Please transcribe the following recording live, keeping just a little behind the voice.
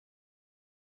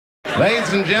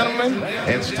Ladies and gentlemen,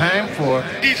 it's time for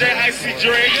DJ Icy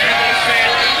Drake, you know what I'm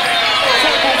saying?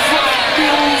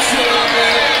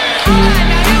 Alright,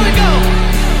 now here we go.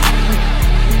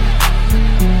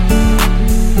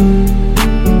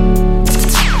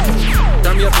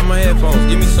 Turn me up in my headphones.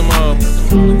 Give me some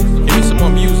more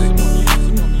music.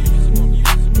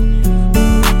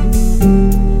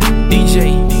 DJ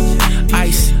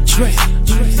Icy Drake.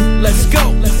 Let's go.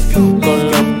 Go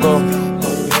loco.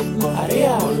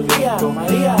 Maria.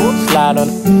 Slide on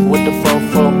it with the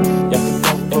fofo. Yeah.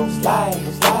 Slide.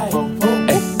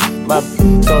 Hey, my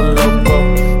so loco.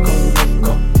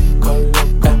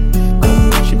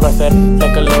 She bust that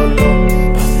like a lolo.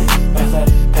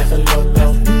 Pass a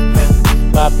lolo.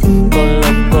 My go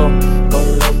loco.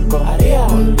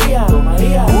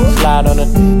 Maria. Slide on it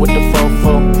with the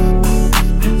fofo.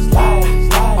 Slide.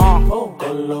 Go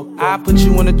loco. I put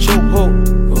you in a chokehold.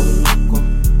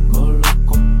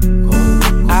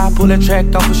 I pull that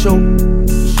track off a show.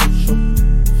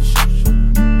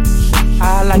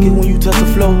 I like it when you touch the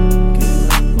floor.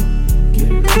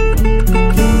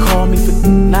 Call me for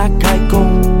not Geico.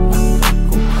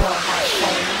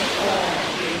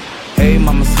 Hey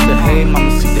mama, see the head.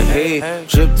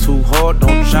 Drip too hard,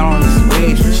 don't drown on this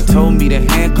wave. She told me the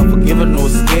hand come forgive her, no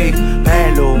escape.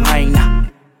 Bad little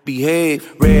hyena, behave.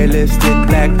 Red lipstick,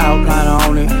 black outliner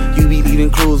on it. You be leaving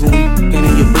clues when we and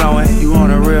then you blowing. You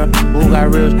on a real, who got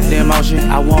real damn motion.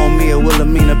 I want me a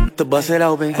Wilhelmina to bust it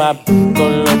open. My go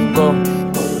loco.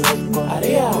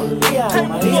 Maria.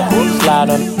 Slide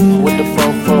on it with the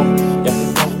fofo. Yeah.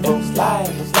 Slide.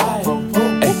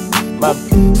 Hey, my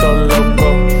so loco.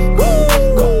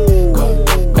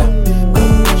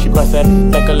 She bust that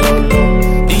like a lolo.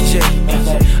 DJ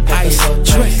Ice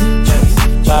Drake.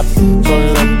 My go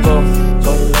loco.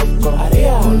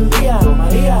 Maria.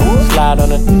 Slide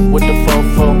on it with the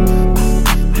fofo.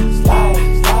 Slide.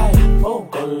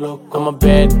 I'm a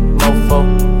bad mofo.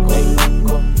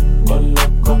 Go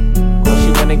loco. She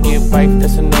wanna get right,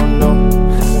 that's a no-no.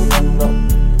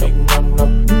 Big no-no.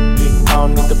 I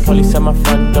don't need the police at my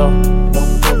front door.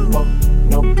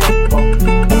 No popo.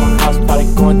 House party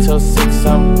going till 6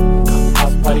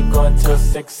 House party going till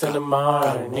 6 in the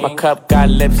morning. My cup got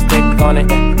lipstick on it.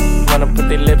 Wanna put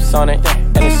their lips on it.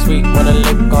 And it's sweet, wanna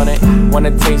lick on it.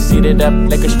 Wanna taste, eat it up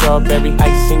like a strawberry.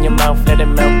 Ice in your mouth, let it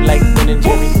melt like Ben and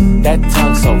Jerry. That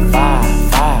tongue so fire.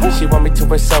 She want me to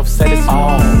herself, said it's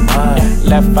all mine.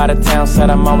 Left out of town, said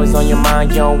I'm always on your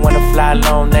mind. You don't wanna fly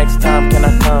alone, next time can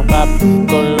I come? Pop,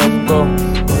 go loco.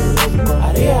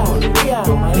 Maria.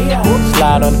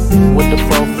 Slide on it with the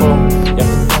fofo. Yeah.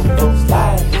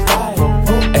 Slide.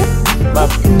 Hey, my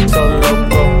so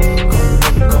loco.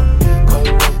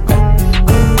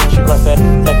 Bust that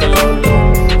like a lolo.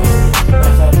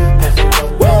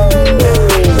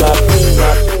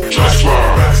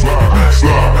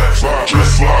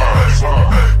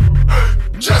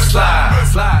 Just slide.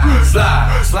 Just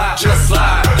slide. Just slide. Just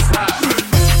slide.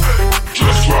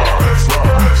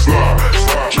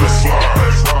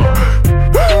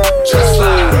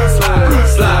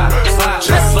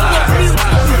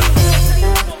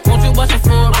 Won't you watch it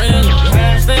for a real?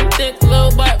 Slim, thick,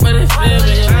 little butt, but it's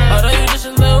feeling. Although you just a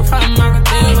little problem, I can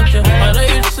deal with you. Although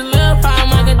you just a little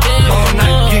problem, I can deal with you. All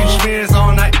night getting smears,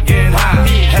 all night getting high.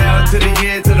 Hell to the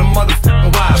year, to the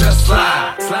motherfucking wild. Just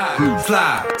slide.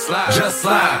 Just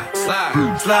slide.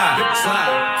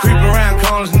 Creep around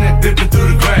corners and then dipping through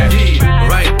the grass.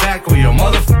 Right back on your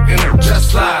motherfucking ass.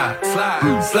 Just slide.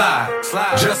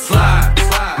 Just slide.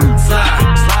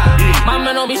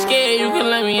 Mama, don't be scared, you can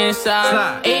let me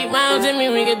inside. 8 rounds in me,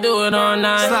 we can do it all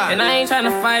night. And I ain't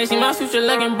tryna fight, see my future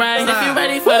looking bright. If you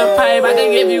ready for the pipe, I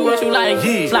can give you what you like.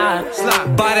 Slide.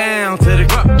 Buy down to the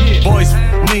boys,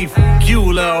 me, you,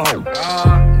 little hoe.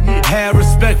 Have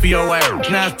respect for your ass.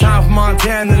 Now it's time for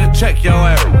Montana to check your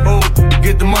ass. Oh,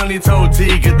 get the money, told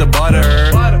T, get the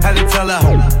butter. Had to tell her, I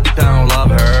don't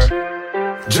love her.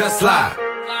 Just slide.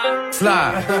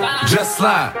 Just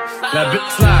slide. That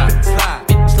bitch slide.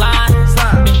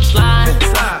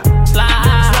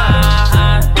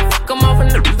 Come on for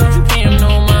niggas, don't you pay him no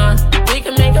mind. We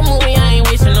can make a movie, I ain't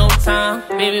wasting no time.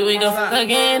 Baby, we can fuck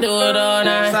again, do it all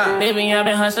night. Baby, I've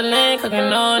been hustling,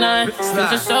 cooking all night.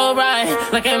 Future so bright,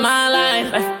 look at my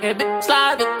life. Like, bitch,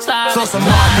 slide. So some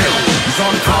more he's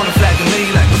on the corner flagging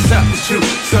me like, what's up with you?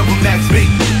 Silver Max B.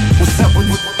 What's up with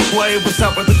what's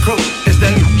up with the crew? Is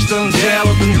that you still in jail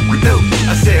or we do?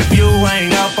 I said, if you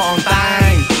ain't up on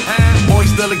things, boy,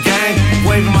 still a gang,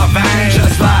 waving my veins.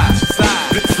 Just slide.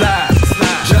 Just slide.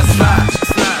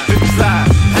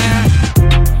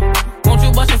 Won't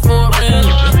you watch it for a real?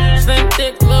 Slim,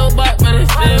 thick, little butt, but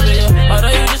it's still real. Although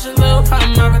you just a little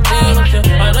problem, I can deal with you.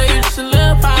 Although you just a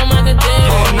little problem, I can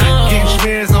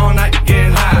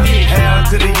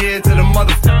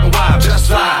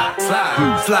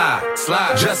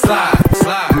slide,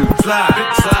 slide,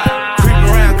 slide, slide. Creeping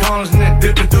around corners and then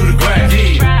dipping through the grass.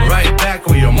 Yeah, right back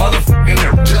on your motherfucking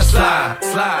nerve. Just slide,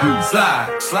 slide,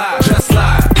 slide, slide. Just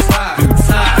slide, slide,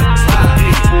 slide, slide.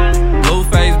 Yeah.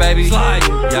 Blueface, baby, slide,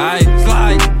 yeah,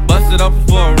 slide. Bust it up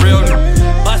for a real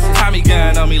nigga. Bust it, Tommy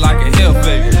gun on me like a hill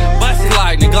figure. Bust it,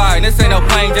 glide, glide. This ain't no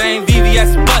plain Jane.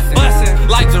 VVS bustin', bustin',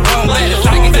 like Jerome Lettuce.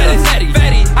 I can get a fatty.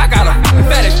 I got a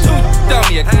fetish too. Throw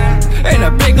me ain't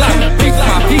a big life. Big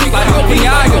my peace like I'm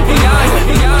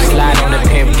P.I. Slide on the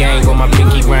pimp gang with my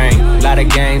pinky ring. Lot of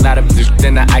gang, lot of bitch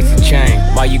in the icy chain.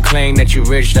 While you claim that you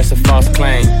rich, that's a false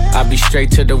claim. I be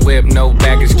straight to the whip, no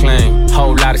baggage claim.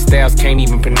 Whole lot of styles, can't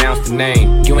even pronounce the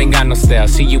name. You ain't got no style,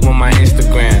 see you on my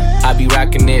Instagram. I be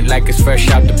rocking it like it's fresh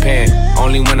out the pan.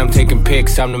 Only when I'm taking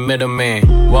pics, I'm the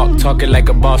middleman. Walk talking like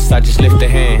a boss, I just lift a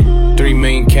hand. 3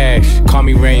 million cash, call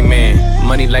me Rain Man.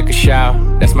 Money like a shower,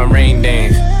 that's my rain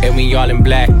dance. And we all in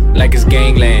black, like it's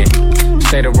gangland.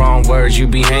 Say the wrong words, you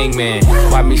be hangman.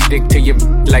 Why me stick to you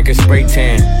like a spray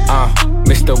tan?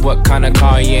 Mister, what kind of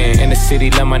car you in? In the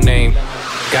city, love my name.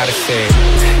 Gotta say it.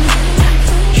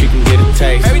 She can get a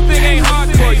taste. Everything ain't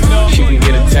hardcore, you know. She can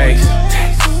get a taste.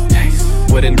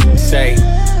 What a n***a say?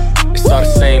 It's all the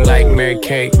same like Mary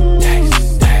Kate.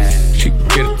 She can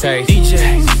get a taste.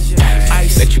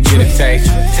 Let you get a taste.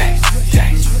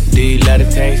 Do you love the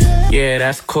taste? Yeah,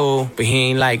 that's cool, but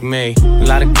he ain't like me. A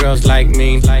lot of girls like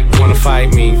me, wanna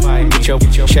fight me. Get your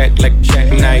check like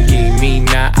Nike. Me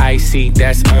not icy,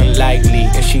 that's unlikely.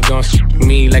 And she gon'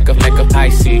 me like a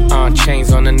icy.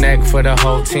 Chains on the neck for the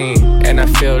whole team. And I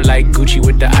feel like Gucci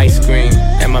with the ice cream.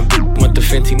 And my bitch want the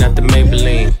Fenty, not the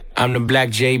Maybelline. I'm the black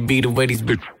JB, the way these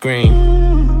bitch green.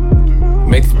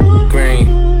 Make this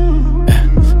green.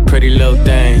 Pretty little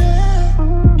thing.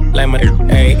 Like my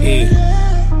AE.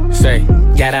 Say,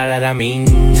 yada that I mean.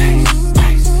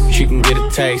 She can get a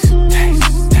taste.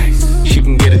 She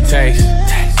can get a taste.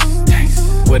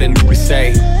 What a nigga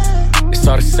say? It's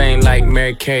all the same like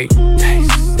Mary Kate.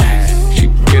 She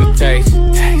can get a taste.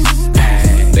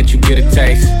 Let you get a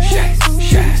taste.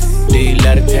 Do you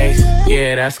love the taste?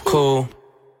 Yeah, that's cool.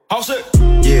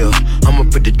 Yeah, I'ma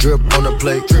put the drip on the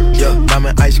plate. Yeah,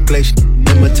 diamond ice glaze,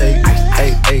 imitate.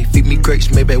 Hey, feed me grapes,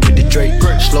 maybe with the Drake.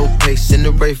 Slow pace in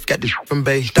the rave, got this from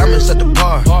base. Diamonds at the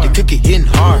bar, the cookie hitting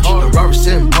hard. The Robert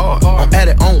sitting hard, I'm at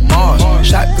it on Mars.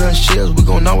 Shotgun shells, we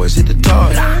gon' always hit the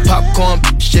tar. Popcorn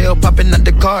shell popping out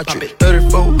the cartridge.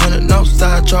 3400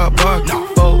 outside, char bar.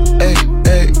 Oh, hey.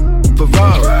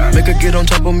 Ferrari. Make her get on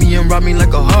top of me and rob me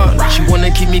like a heart. She wanna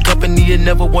keep me company and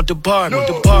never want to bar me.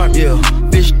 Yeah,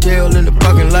 fish tail in the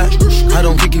parking lot. I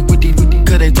don't kick it with these,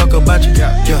 cause they talk about you.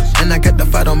 Yeah, and I got the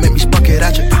fight, don't make me spark it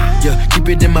at you. Yeah, keep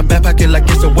it in my back pocket like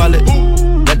it's a wallet.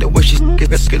 Like the way she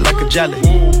get like a jolly.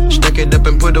 Stack it up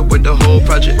and put it with the whole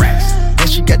project. And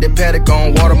she got that paddock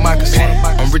on water moccasin.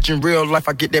 I'm rich in real life,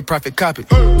 I get that profit copy.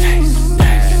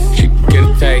 She can get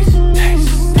a taste.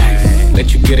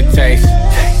 Let you get a taste.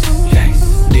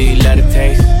 Do you love the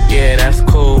taste? Yeah, that's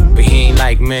cool, but he ain't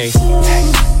like me.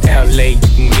 LA, you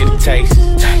can get a taste.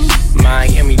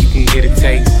 Miami, you can get a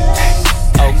taste.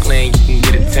 Oakland, you can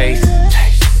get a taste.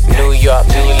 New York,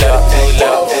 do you love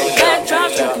it?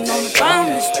 Backdrops looking on the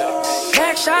bombers.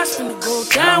 Back shots finna go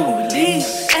down when we leave.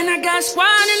 And I got squad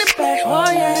in the back, oh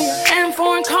yeah. And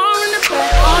foreign car in the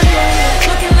back, oh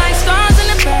yeah. Looking like stars in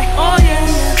the back, oh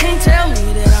yeah. Can't tell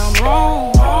me that I'm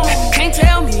wrong. Can't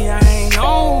tell me I ain't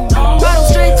on. Bottle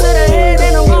straight to the head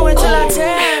and I'm going till I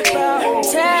tap out,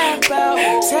 tap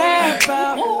out, tap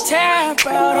out, tap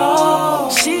out.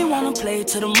 Oh, she wanna play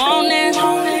till the morning,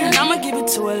 and I'ma give it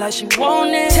to her like she want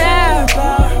it. Tap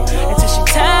out until she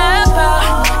tap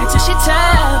out, until she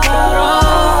tap out.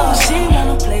 Oh, she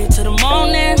wanna play till the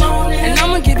morning, and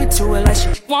I'ma give it to her like she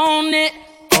want it.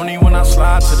 Only when I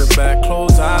slide to the back,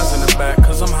 close eyes in the back,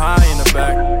 cause I'm high in the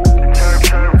back.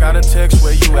 Got a text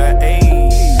where you at,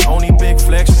 ayy. Only big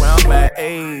flex round my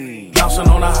ayy. Bouncing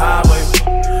on the highway,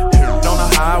 on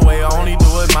the highway, I only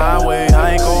do it my way.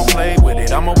 I ain't gon' play with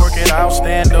it, I'ma work it out,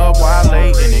 stand up while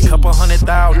late. And a couple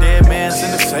 100,000 dead mans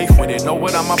in the safe with it. Know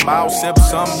what I'm about, sip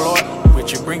some, blow it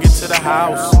with you, bring it to the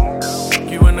house.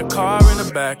 You in the car in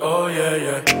the back, oh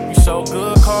yeah. You so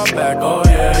good, call back, oh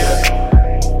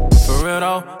yeah. For real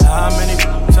though, how many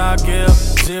I give?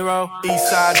 0.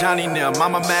 Eastside Johnny Nim,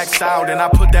 Mama max out and I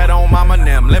put that on Mama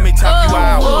Nim. Let me top you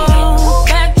out.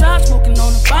 Backdrop smoking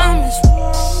on the bombers.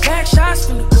 Back shots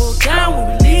finna go down when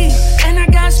we leave. And I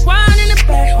got squad in the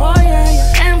back, oh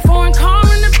yeah. And foreign car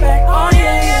in the back, oh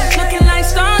yeah. Looking like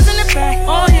stars in the back,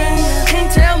 oh yeah.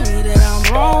 Can't tell me that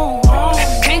I'm wrong.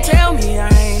 Can't tell me I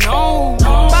ain't on.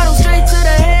 Bottle straight to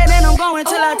the head and I'm going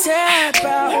till I tap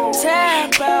out,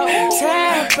 tap out,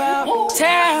 tap out,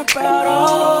 tap out.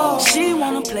 Oh.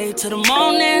 play till the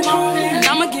morning, and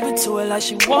I'ma give it to her like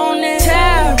she want it.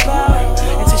 Tap out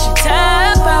until she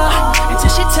tap out, until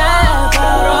she tap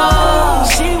out. Oh,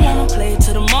 she wanna play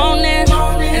till the morning,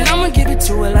 and I'ma give it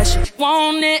to her like she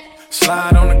want it.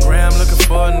 Slide on the gram looking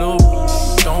for a new.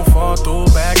 Don't fall through,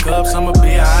 back up, I'ma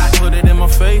be alright. Put it in my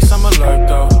face, I'm alert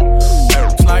though.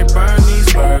 It's like burn these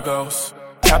Virgos.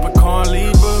 Capricorn,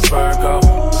 Libra, Virgo.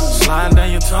 Sliding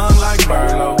down your tongue like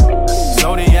Burlo.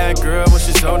 Zodiac girl, what's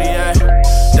your zodiac?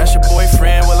 That's your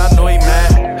boyfriend, well I know he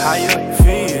mad. How you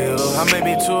feel? I may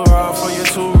be too raw for you,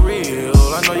 too real.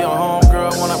 I know your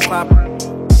homegirl wanna pop.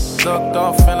 Ducked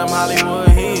off in them Hollywood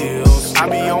hills. I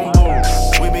be on board,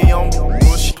 we be on board.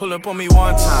 Pull up on me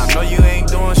one time, no you ain't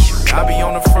doing shit. I be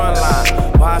on the front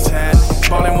line, boss hat,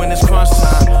 ballin' when it's crunch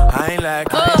time. I ain't like,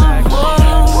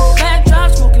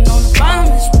 backdrop smoking on the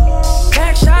bombers.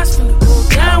 Back shots finna go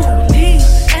down when we leave.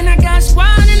 And I got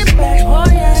squad in the back, oh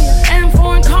yeah, yeah. And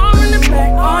foreign car in the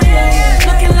back, oh yeah,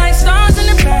 yeah. Looking like stars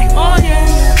in the back, oh yeah,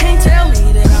 yeah. Can't tell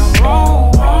me that I'm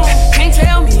wrong, wrong. Can't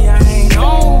tell me I ain't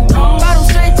on, wrong. Bottom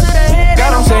straight to the head, got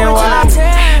them saying why.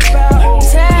 Tap out,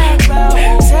 tap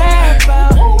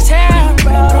out, tap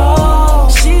out. Oh,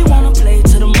 she wanna play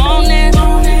till the morning,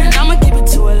 and I'ma give it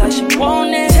to her like she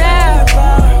want it. Tap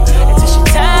out until she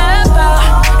tap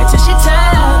out, until she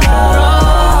tap out.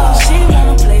 Oh, she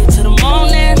wanna play till the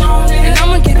morning, and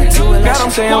I'ma give it to her like she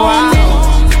want it.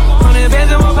 100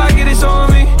 bands in my pocket, it's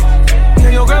on me.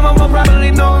 Yeah, your grandma will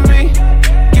probably know me.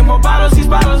 Get more bottles, these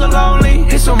bottles are lonely.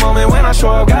 It's a moment when I show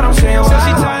up, God, I'm saying why. So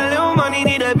she tired, little money,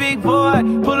 need a big boy.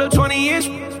 Pull up 20-inch.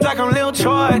 Like I'm Lil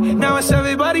Troy. Now it's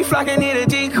everybody flocking, need a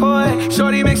decoy.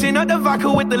 Shorty mixing up the vodka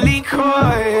with the liquor.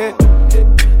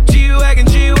 G-Wagon,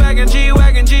 G-Wagon,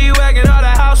 G-Wagon, G-Wagon. All the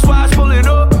housewives pulling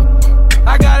up.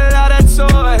 I got a lot of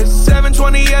toys.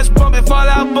 720S bumping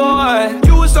Fallout Boy.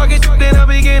 You was talking shit in the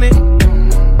beginning.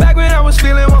 Back when I was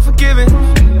feeling unforgiving.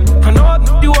 I know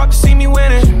you walked to see me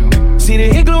winning. See the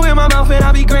hit glue in my mouth and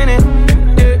I be grinning.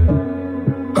 Yeah.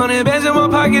 100 bands in my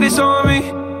pocket, it's on me.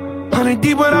 100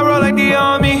 deep when I roll like the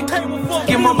army.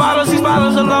 Get more bottles, these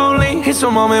bottles are lonely. It's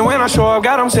a moment when I show up,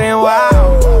 God, I'm saying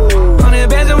wow. 100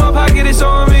 bands in my pocket, it's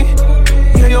on me.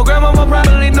 Yeah, your grandma will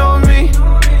probably know me.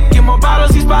 Get more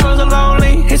bottles, these bottles are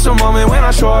lonely. It's a moment when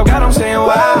I show up, God, I'm saying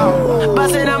wow.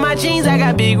 Bustin' out my jeans, I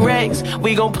got big racks.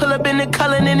 We gon' pull up in the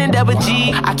Cullinan and Double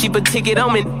G. I keep a ticket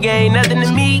on me, ain't nothing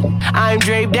to me. I'm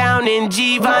draped down in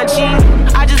Givenchy.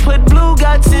 I just put blue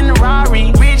guts in the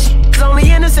Rari. Rich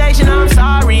only intersection, I'm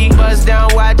sorry. Bust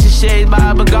down, watch your shades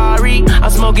by Bulgari.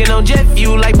 I'm smoking on jet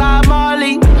fuel like Bob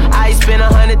Marley. I spent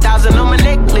 100,000 on my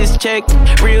necklace, check.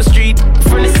 Real street,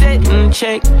 from the set,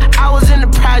 check. I was in the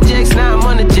projects, now I'm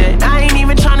on the jet. I ain't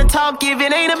even tryna talk if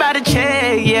it ain't about a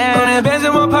check, yeah. 100 bands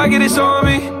in my pocket, it's on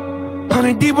me.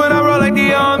 100 deep when I roll like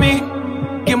the army.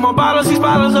 Get more bottles, these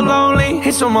bottles are lonely.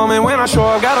 It's a moment when I show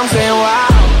up, God, I'm saying wow.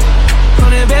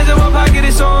 100 bands in my pocket,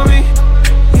 it's on me.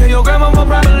 Yeah, your grandma will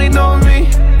probably know me.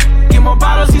 Get more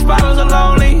bottles, these bottles are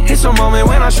lonely. It's a moment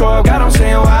when I show up, God, I'm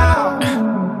saying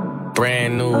wow.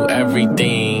 Brand new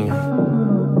everything.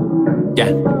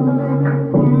 Yeah.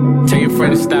 Tell your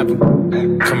friend to stop it.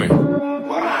 Come here.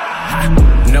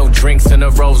 No drinks in a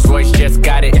Rolls Royce, just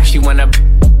got it. She wanna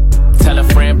tell a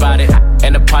friend about it.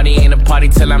 And the party ain't a party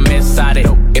till I'm inside it.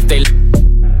 If they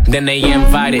then they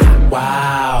invited.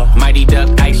 Wow. Mighty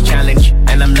Duck Ice Challenge.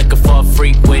 And I'm looking for a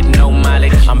freak with no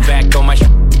mileage. I'm back on my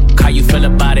how you feel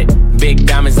about it? Big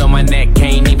diamonds on my neck,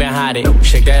 can't even hide it.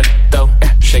 Shake that though,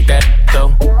 shake that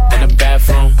though. In the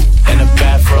bathroom, in the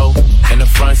bathrobe, in the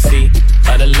front seat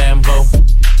of the Lambo.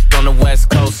 On the West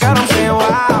Coast. God, I'm saying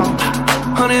wow.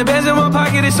 100 bands in my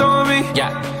pocket, it's on me.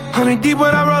 Yeah. 100 deep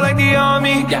when I roll like the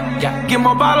army. Yeah, yeah. Get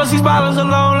more bottles, these bottles are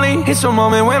lonely. It's a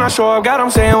moment when I show up, God,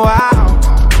 I'm saying wow.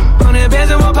 100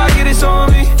 bands in my pocket, it's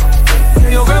on me.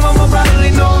 Yeah, your grandma will probably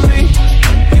know me.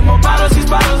 Get more bottles, these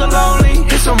bottles are lonely.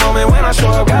 It's a moment when I show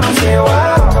up, God, I'm saying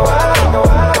wow.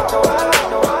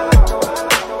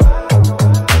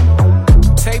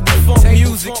 Take before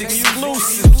music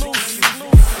exclusive.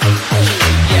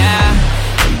 Yeah,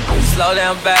 slow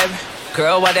down, baby.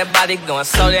 Girl, why that body going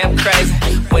so damn crazy?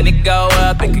 When it go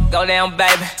up, it could go down,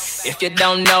 baby. If you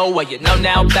don't know, well, you know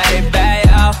now, baby.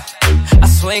 Oh, I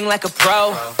swing like a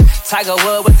pro. Tiger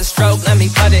Wood with the stroke, let me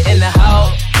put it in the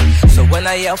hole. So when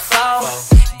I yell fall,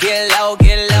 get low,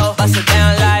 bust it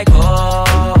down like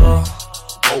oh.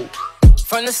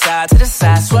 From the side to the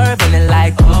side, swerving it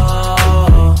like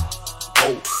oh.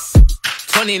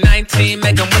 2019,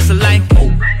 make them whistle like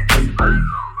oh.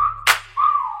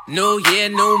 New year,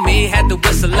 new me, had to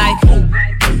whistle like oh.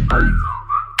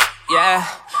 Yeah,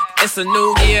 it's a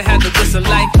new year, had to whistle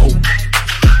like oh.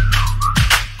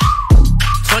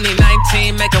 Only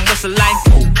 19, make them whistle like.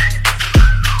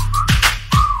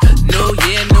 New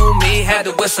year, new me, had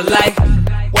to whistle like.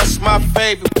 What's my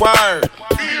favorite word?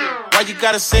 Why you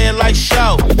gotta say it like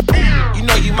show? You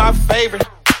know you my favorite,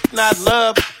 not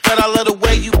love, but I love the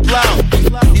way you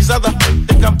blow. These other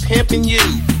think I'm pimping you.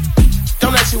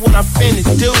 Don't ask me what I'm finna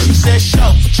do. She said,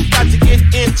 show, what you got to get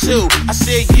into? I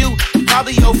said, you,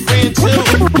 probably your friend too.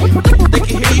 They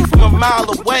can hear you from a mile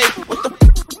away. What the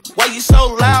why you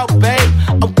so loud, babe?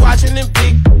 I'm watching them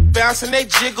big bouncing, they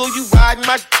jiggle. You riding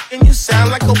my and you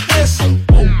sound like a whistle.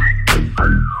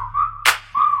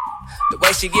 The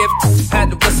way she give had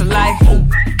to whistle like.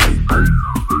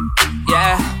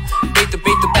 Yeah, beat the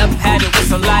bell, had to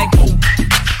whistle like.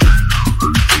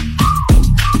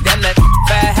 Damn that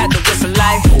bad, had to whistle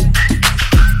like.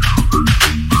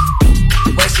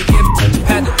 The way she give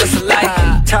had to whistle like.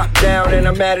 Top down and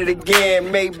I'm at it again.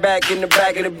 Made back in the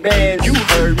back of the band. You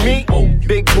heard me.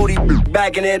 Big booty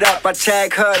backing it up. I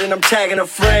tag her and I'm tagging a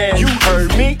friend. You heard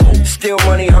me. Still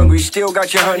money hungry. Still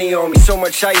got your honey on me. So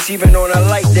much ice even on a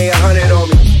light day. 100 on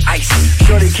me. Ice.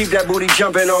 Shorty keep that booty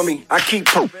jumping on me. I keep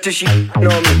till she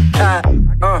on me.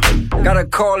 Got her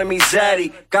calling me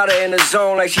Zaddy. Got her in the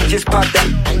zone like she just popped that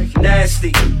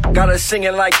nasty. Got her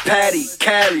singing like Patty,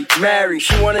 Carrie, Mary.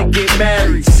 She wanna get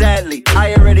married. Sadly,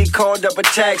 I already called up a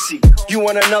taxi. You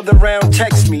want another round?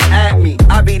 Text me, at me.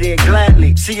 I'll be there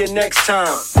gladly. See you next time.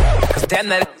 Cause damn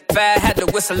that bad, had to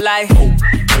whistle like. The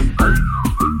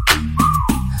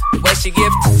way she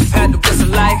give had to whistle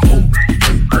like.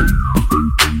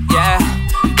 Yeah,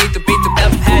 beat the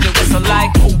bell, had to whistle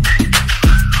like.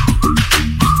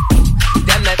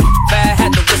 Damn that bad,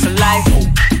 had to whistle like.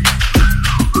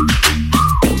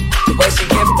 The way she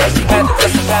give had to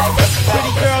whistle like.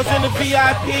 Pretty girls in the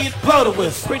VIP, blow the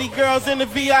whistle. Pretty girls in the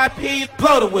VIP,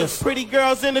 blow the whistle. Pretty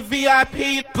girls in the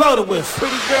VIP, blow the whistle.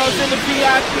 Pretty girls in the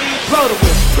VIP, blow the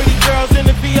whistle. Pretty girls in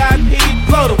the VIP,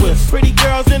 blow the whistle. Pretty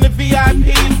girls in the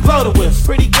VIP, blow the whistle.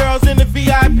 Pretty girls in the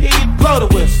VIP, blow the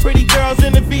whistle. Pretty girls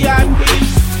in the VIP.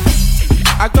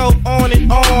 I go on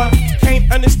and on,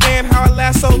 can't understand how I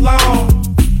last so long.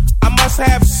 I must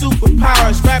have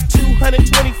superpowers, rap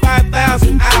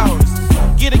 225,000 hours.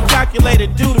 Get a calculator,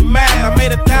 do the math. I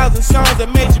made 1,000 songs that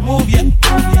made you move, yeah.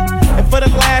 And for the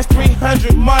last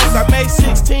 300 months, I made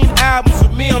 16 albums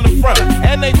with me on the front,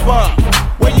 and they bump.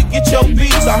 Where you get your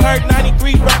beats? I heard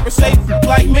 93 rappers say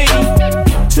like me.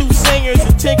 2 singers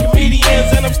and 10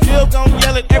 comedians, and I'm still gon'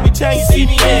 yell it every time you see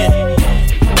me in.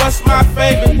 What's my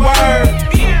favorite word?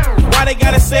 Why they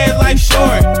gotta say it like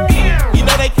short? You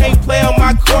know they can't play on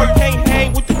my court, can't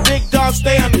hang with the big dogs,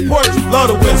 stay on the porch. Blow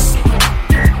the whistle.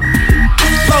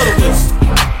 Blow the whistle.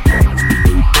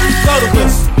 Blow the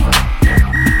whistle.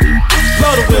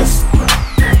 Blow the whistle.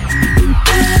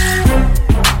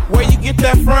 Where you get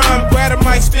that from? Grab a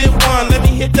mic, spit one. Let me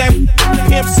hit that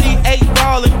Pimp C, 8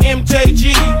 Ball and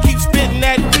MJG. Keep spitting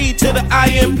that P to the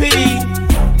IMP.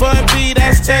 Bun B,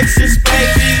 that's Texas,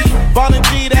 baby. Ballin'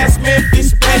 G, that's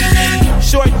Memphis, baby.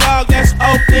 Short dog, that's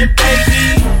Oakland,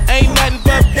 baby. Ain't nothing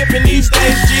but pimpin' these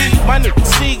days, G. My nigga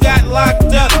C got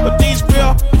locked up, but these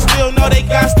real still know they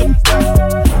got to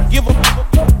give a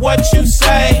what you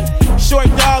say. Short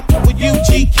dog with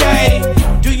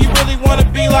UGK. Do you really wanna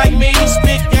be like me?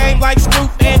 Spit game like Snoop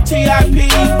and T.I.P.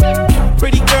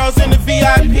 Pretty girls in the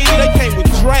VIP, they came with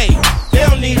Dre. They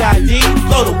don't need ID.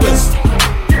 Blow the whistle.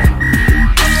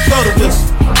 Blow the whistle.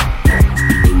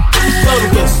 Blow the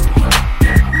whistle.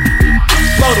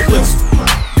 Blow the whistle.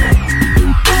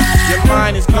 Your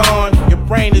mind is gone, your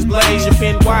brain is glazed. You've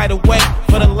been wide awake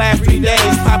for the last 3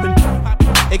 days. Popping,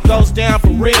 it goes down for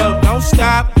real. Don't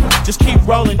stop, just keep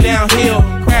rolling downhill.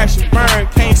 Crash and burn,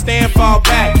 can't stand, fall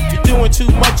back. You're doing too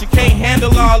much, you can't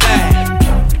handle all that.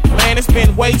 Man, it's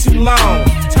been way too long.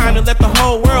 Time to let the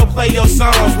whole world play your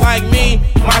songs. Like me,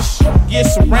 my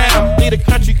gets around. Leave the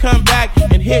country, come back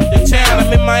and hit the town.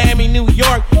 I'm in Miami, New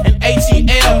York, and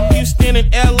ATL. Houston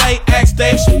and LA, ask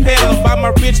Dave Chappelle about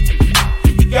my rich.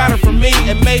 He got it from me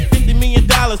and made $50 million.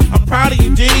 I'm proud of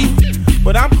you, D.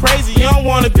 But I'm crazy, you don't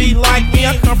wanna be like me.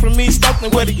 I come from East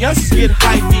Oakland where the youngsters get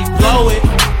hype. Blow it.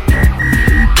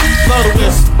 Blow the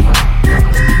whistle.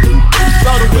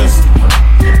 Blow the whistle.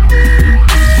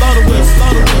 Blow the whistle,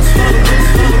 blow the whistle, blow the whistle,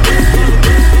 blow the whistle.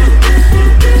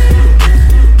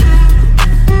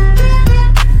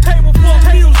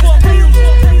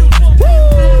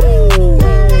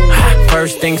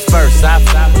 First things first,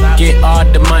 I get all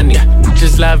the money.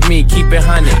 Just love me, keep it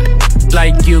 100.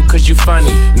 Like you, cause you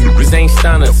funny. Niggas ain't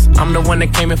stunners. I'm the one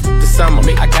that came in for the summer.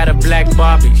 I got a black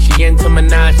Barbie, she into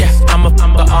Minaj. I'm a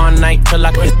all night till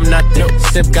I get nothing.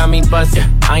 Sip got me buzzing.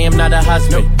 I am not a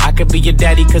husband. I could be your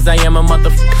daddy cause I am a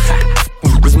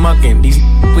motherfucker. was mucking. These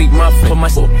weak muffin. Put my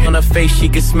on her face, she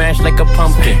get smashed like a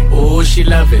pumpkin. Ooh, she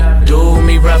love it. Do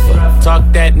me rougher.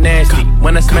 Talk that nasty.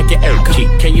 When I smack your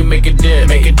cheek, can you make a dip?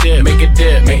 Make a dip, make a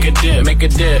dip, make a dip, make a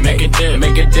dip, make a dip,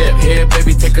 make a dip. Here,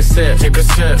 baby, take a sip, take a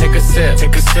sip, take a sip,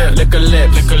 take a sip. Lick a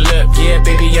lip, lick a lip. Yeah,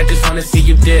 baby, I just wanna see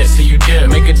you dip, see you dip.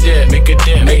 Make a dip, make a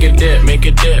dip, make a dip, make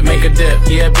a dip, make a dip.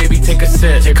 Yeah, baby, take a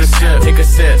sip, take a sip, take a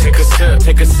sip, take a sip,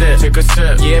 take a sip, take a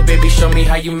sip. Yeah, baby, show me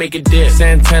how you make a dip.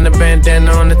 Santana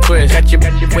bandana on the twist. Got your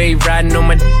wave riding on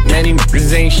my nanny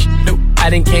niggas ain't shit. Nope. I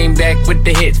done came back with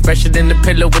the hits, fresher than the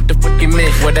pillow with the fucking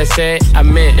mint. What I said, I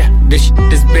meant. This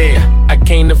shit is big. I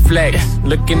came to flex.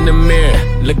 Look in the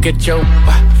mirror. Look at your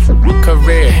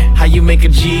career. How you make a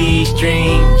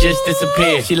G-string just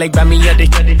disappear? She like, buy me other.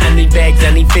 I need bags,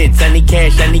 I need fits, I need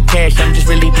cash, I need cash. I'm just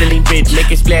really, really rich.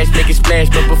 Make it splash, make it splash.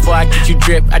 But before I get you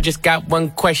drip, I just got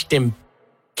one question.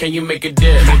 Can you make a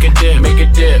dip, make a dip, make a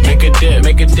dip, make a dip,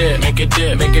 make a dip, make a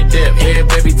dip, make a dip? Yeah,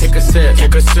 baby, take a sip,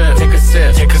 take a sip, take a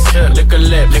sip, take a sip. Lick a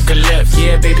lip, lick a lip.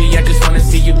 Yeah, baby, I just wanna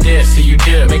see you dip, see you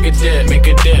dip. Make a dip, make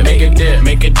a dip, make a dip,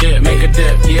 make a dip, make a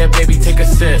dip. Yeah, baby, take a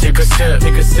sip, take a sip,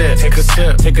 take a sip, take a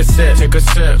sip, take a sip, take a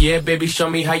sip. Yeah, baby, show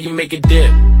me how you make a dip.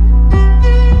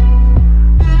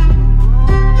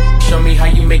 Show me how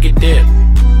you make a dip.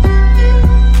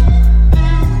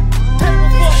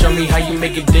 Show me how you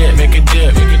make a dip, make a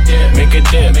dip, make a dip, make a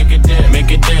dip, make a dip, make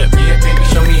a dip. Yeah, baby,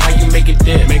 show me how you make a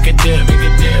dip, make a dip, make a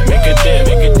dip, make a dip,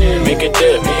 make a dip, make a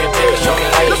dip, make a dip. Show me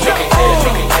how you make a dip,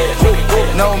 make a dip, make a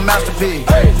dip. No masterpiece.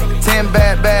 10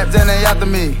 bad babs and they after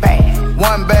me.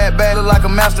 One bad bag look like a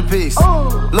masterpiece.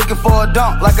 Looking for a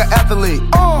dunk like an athlete.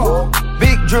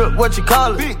 Big drip, what you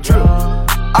call it? Big drip.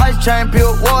 Ice chain,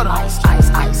 pure water. Ice, ice,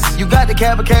 ice. You got the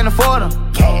cab, but can't afford them.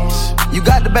 Cash. You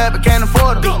got the bad, but can't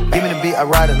afford them. Give me the beat, I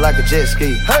ride it like a jet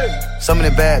ski. Hey. Some of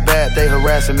the bad, they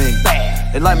harassing me.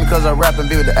 They like me cause I rap and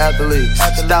be with the athletes.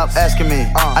 Stop asking me,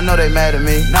 I know they mad at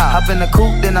me. Hop in the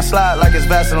coupe, then I slide like it's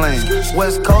Vaseline.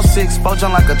 West Coast 6, poach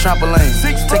on like a trampoline.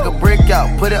 Take a brick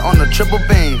out, put it on the triple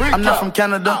beam. I'm not from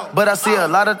Canada, but I see a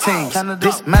lot of teams.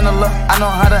 Dismantle her, I know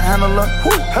how to handle her.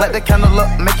 Light the candle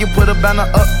up, make you put a banner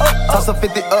up. Toss a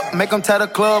 50 up, make them tie the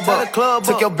club up.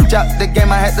 Took your bitch out the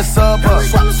game, I had to sub her.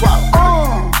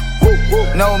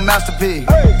 No masterpiece.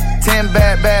 10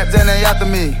 bad babs and they after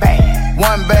me.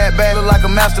 One bad bag look like a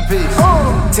masterpiece.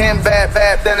 10 bad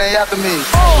babs then they after me.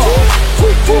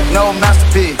 No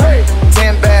masterpiece.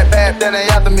 10 bad babs then they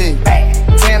after me.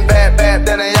 10 bad babs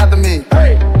then they after me.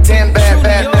 10 bad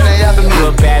babs then they after me. You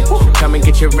a bad, come and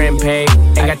get your rent paid.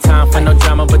 Ain't got time for no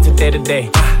drama, but today to day.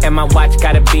 And my watch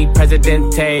gotta be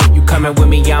Presidente. You coming with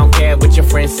me, I don't care what your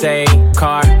friends say.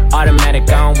 Car, automatic,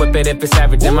 I don't whip it if it's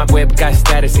average. And my whip got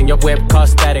status, and your whip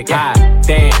cost static. God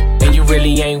damn, and you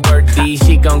really ain't worthy.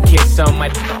 She gon' kiss on my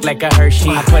like a Hershey.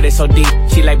 I put it so deep,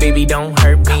 she like, baby, don't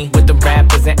hurt me. With the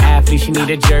rappers and athletes, she need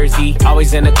a jersey.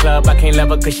 Always in the club, I can't love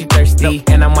her cause she thirsty.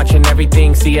 And I'm watching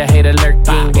everything, see a hater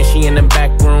lurking. And she in the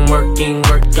back room working,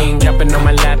 working. Jumping on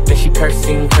my lap, then she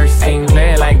cursing, cursing.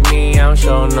 Play like me, I don't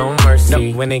show no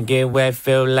mercy. When it get wet,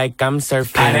 feel like I'm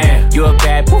surfing. You a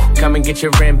bad, come and get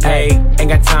your rent paid. Ain't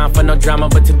got time for no drama,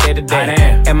 but today to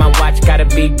day. And my watch gotta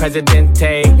be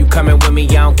Presidente. You coming with me,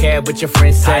 I don't care what your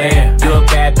friends say. You a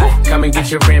bad, come and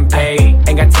get your rent paid.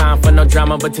 Ain't got time for no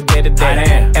drama, but today to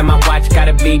day. And my watch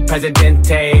gotta be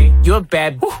Presidente. You a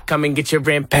bad, come and get your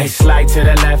rent paid. Slide to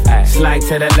the left, slide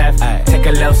to the left. Take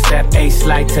a little step,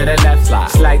 slide to the left,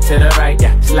 slide to the right,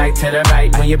 slide to the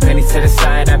right. When your pennies to the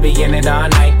side, I be in it all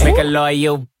night. Make a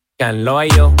loyal,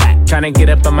 loyal. Tryna get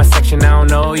up on my section, I don't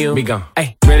know you. We gon'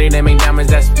 really they make diamonds,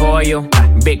 that's for you.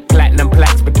 Big platinum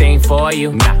plaques, but they ain't for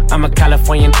you. Nah, I'm a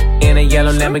Californian in a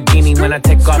yellow Lamborghini. When I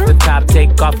take off the top,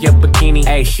 take off your bikini.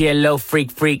 Ayy, she a little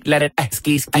freak, let it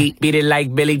ski. Beat it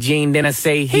like Billie Jean, then I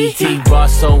say he raw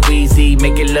so easy,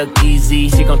 make it look easy.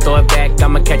 She gon' throw it back,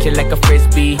 I'ma catch it like a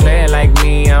frisbee. Play it like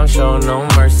me, I don't show no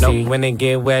mercy. When it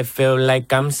get wet, feel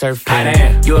like I'm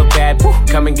surfing. You a bad,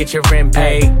 come and get your rent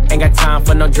paid. Ain't got time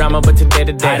for no drama, but today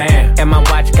to day. And my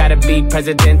watch gotta be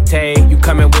Presidente. You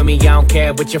coming with me, I don't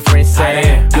care what your friends say.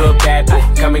 You a bad,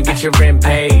 come and get your rent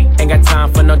paid. Ain't got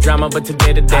time for no drama, but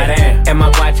today to day. And my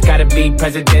watch gotta be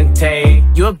Presidente.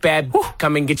 You a bad,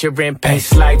 come and get your rent paid.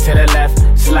 Slide to the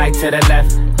left, slide to the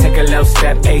left. Take a little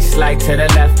step, slide to the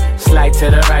left, slide to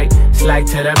the right, slide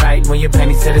to the right. When your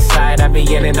pennies to the side, I be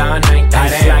in it all night.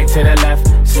 Slide to the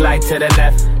left, slide to the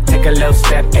left. Take a little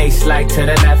step, slide to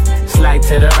the left, slide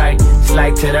to the right,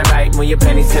 slide to the right. When your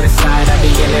pennies to the side, I be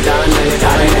in it all night.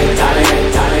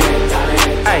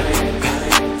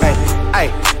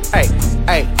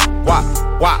 Hey, wah.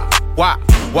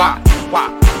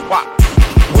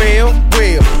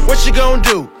 Well, what you gonna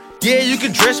do? Yeah, you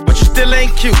can dress, but you still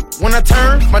ain't cute. When I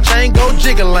turn, my chain go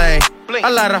jiggling. A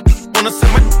lot of wanna see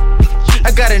my.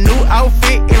 I got a new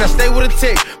outfit and I stay with a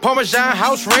tick. Parmesan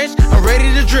house ranch, I'm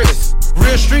ready to dress.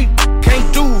 Real street,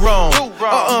 can't do wrong.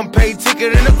 A unpaid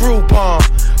ticket in a Groupon.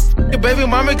 Your baby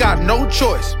mama got no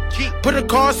choice. Put a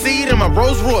car seat in my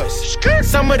Rolls Royce.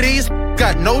 Some of these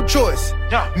got no choice.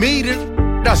 Me,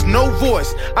 that's no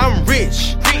voice. I'm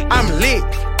rich, I'm lit.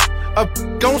 A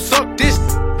gon' suck this.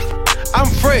 I'm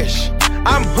fresh,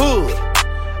 I'm hood.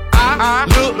 I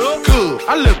look good.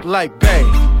 I look like bae.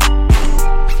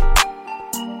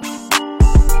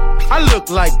 I look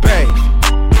like bae.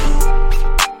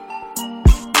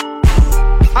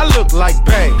 I look like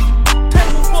bae.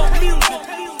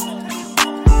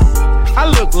 I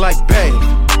look like bae.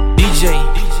 DJ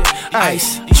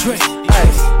Ice Trey.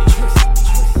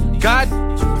 God,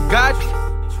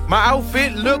 my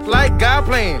outfit look like God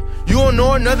playing. You don't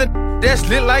know another that's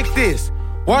lit like this.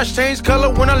 Watch change color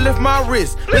when I lift my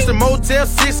wrist. It's the Motel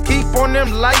 6, keep on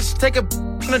them lights. Take a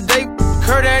on a date,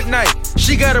 Kurt at night.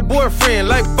 She got a boyfriend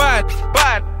like bad,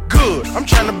 good. I'm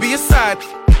trying to be a side.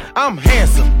 I'm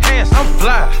handsome, I'm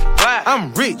fly,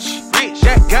 I'm rich,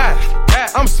 that guy.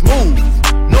 I'm smooth,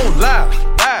 no lie.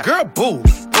 Girl, boo,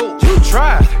 you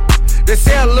try. They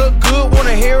say I look good,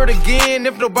 wanna hear it again.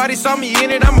 If nobody saw me in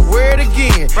it, I'ma wear it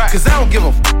again. Cause I don't give a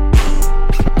f.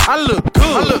 I look good,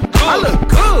 I look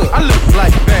good, I look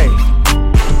like bae.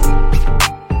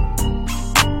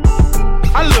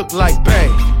 I look like bae.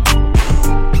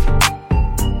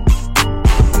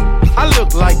 I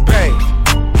look like bae.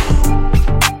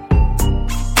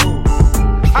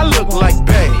 I look like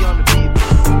bae.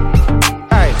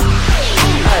 Hey,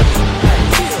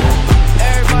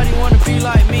 everybody wanna be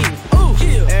like me.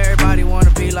 Everybody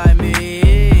wanna be like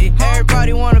me.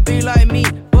 Everybody wanna be like me.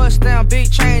 Bust down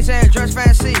big chains and dress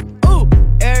fancy. Ooh,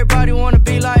 everybody wanna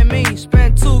be like me.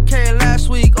 Spent 2K last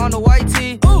week on the white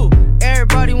tee. Ooh,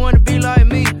 everybody wanna be like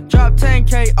me. Drop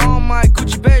 10K on my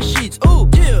Gucci bed sheets. Ooh,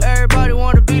 everybody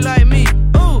wanna be like me.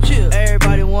 Ooh,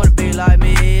 everybody wanna be like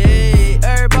me.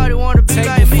 Everybody wanna be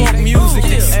like me. Music.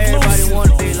 Everybody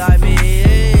wanna be like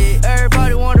me.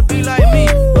 Everybody wanna be like me.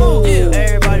 Ooh,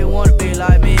 everybody wanna be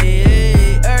like me.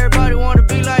 Everybody wanna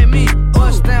be like me.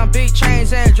 Bust down big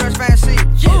chains and dress fancy.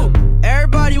 Ooh,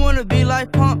 everybody wanna be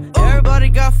like Pump. Everybody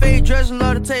got fake dress and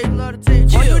love to take.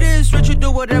 Why you this rich, you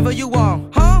do whatever you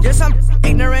want. Yes, I'm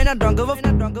ignorant, I don't give a f.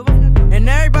 And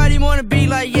everybody wanna be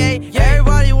like Ye.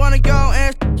 Everybody wanna go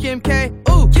and Kim K.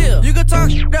 Ooh, you can talk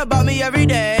shit about me every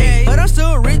day, but I'm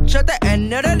still rich at the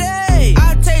end of the day.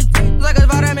 I taste like a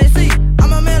vitamin C.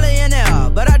 I'm a millionaire,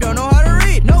 but I don't know how to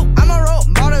read. Nope, I'm a role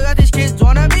model that these kids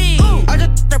wanna be. I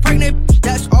just a pregnant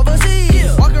that's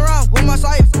overseas. Walking around with my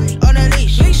side on a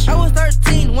leash. I was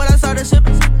 13 when I started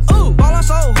sipping. Ooh, ballin'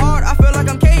 so hard, I feel like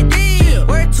I'm KD.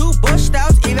 Wear 2 Bush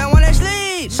styles even when I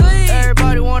sleep.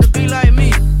 Everybody wanna be like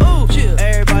me. Ooh,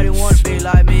 everybody wanna be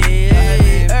like me.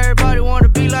 Everybody wanna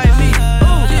be like me.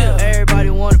 Ooh, everybody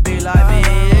wanna be like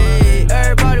me.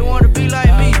 Everybody wanna be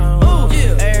like me. Ooh,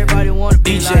 everybody wanna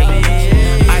be like me.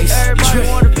 Everybody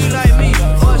wanna be like me.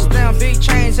 Bust down big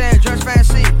chains and dress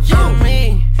fancy.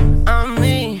 I'm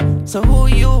me. So who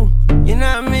you? You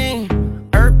know what I mean?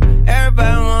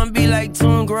 Everybody wanna be like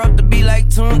Toon, grow up to be like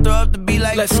Toon, throw up to be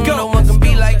like Toon. No one can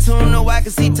be like Toon, no I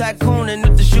can see Tycoon. And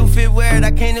if the shoe fit, wear it.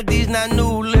 I can't if these not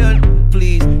new, little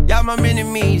please. Y'all my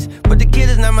mini-me's, but the kid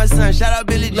is not my son. Shout out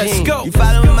Billie Jean. Let's go. You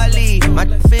following my lead, my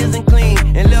feels and clean.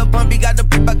 And Lil Pumpy got the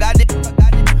I got it.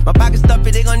 My pocket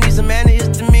stuffy, they gon' need some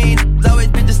antihistamine. Always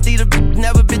bit the steed,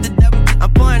 never bit the devil.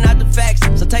 I'm pouring out the facts,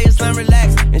 so tell your slime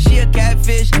relax. And she a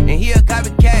catfish, and he a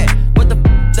copycat. What the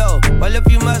though? Well,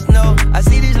 if you must know, I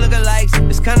see these lookalikes,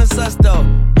 it's kinda sus though.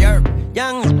 Yerp.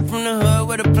 Young from the hood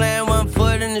with a plan, 1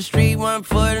 foot in the street, 1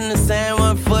 foot in the sand,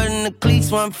 1 foot in the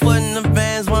cleats, 1 foot in the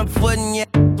vans, 1 foot in your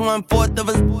 1/4 of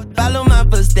us. Follow my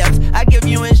footsteps, I give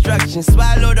you instructions,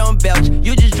 swallow, don't belch.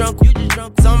 You just drunk.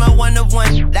 It's on my 1 of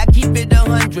 1 shit, I keep it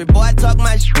 100. Boy, I talk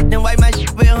my shit, then wipe my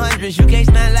shit with hundreds. You can't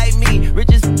stand like me,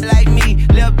 riches like me.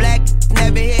 Lil' black,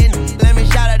 never hit. Let me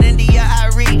shout out India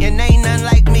Irie, and ain't none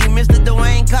like me. Mr.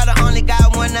 Dwayne Carter only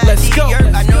got 1 ID. Let's go.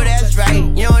 I know that's right,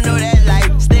 you don't know that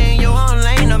life. Stay in your own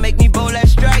lane, don't make me bowl that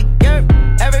strike.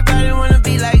 Everybody wanna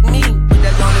be like me, but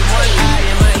there's only 1 eye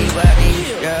in my evil.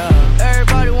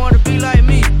 Everybody wanna be like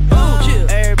me. Ooh,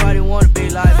 everybody wanna be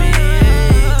like me.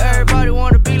 Everybody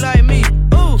wanna be like me.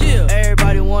 Ooh,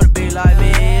 everybody wanna be like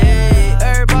me.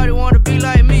 Everybody wanna be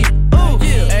like me. Ooh,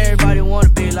 everybody wanna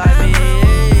be like me.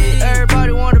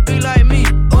 Everybody wanna be like me.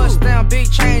 Bust down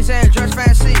big chains and dress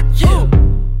fancy.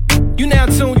 You now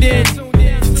tuned in to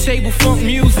Table Funk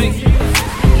Music.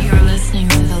 You're listening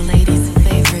to the ladies'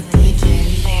 favorite DJ.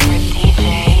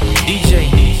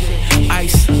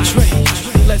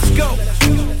 go.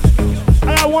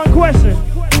 I got one question.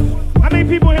 How many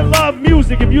people here love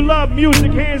music? If you love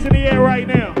music, hands in the air right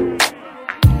now.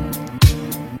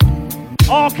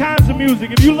 All kinds of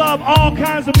music. If you love all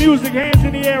kinds of music, hands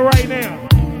in the air right now.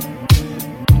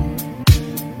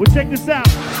 Well, check this out.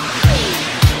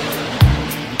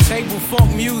 Table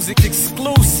Funk Music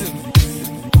exclusive.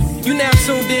 You now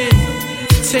tuned in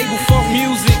to Table Funk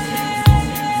Music.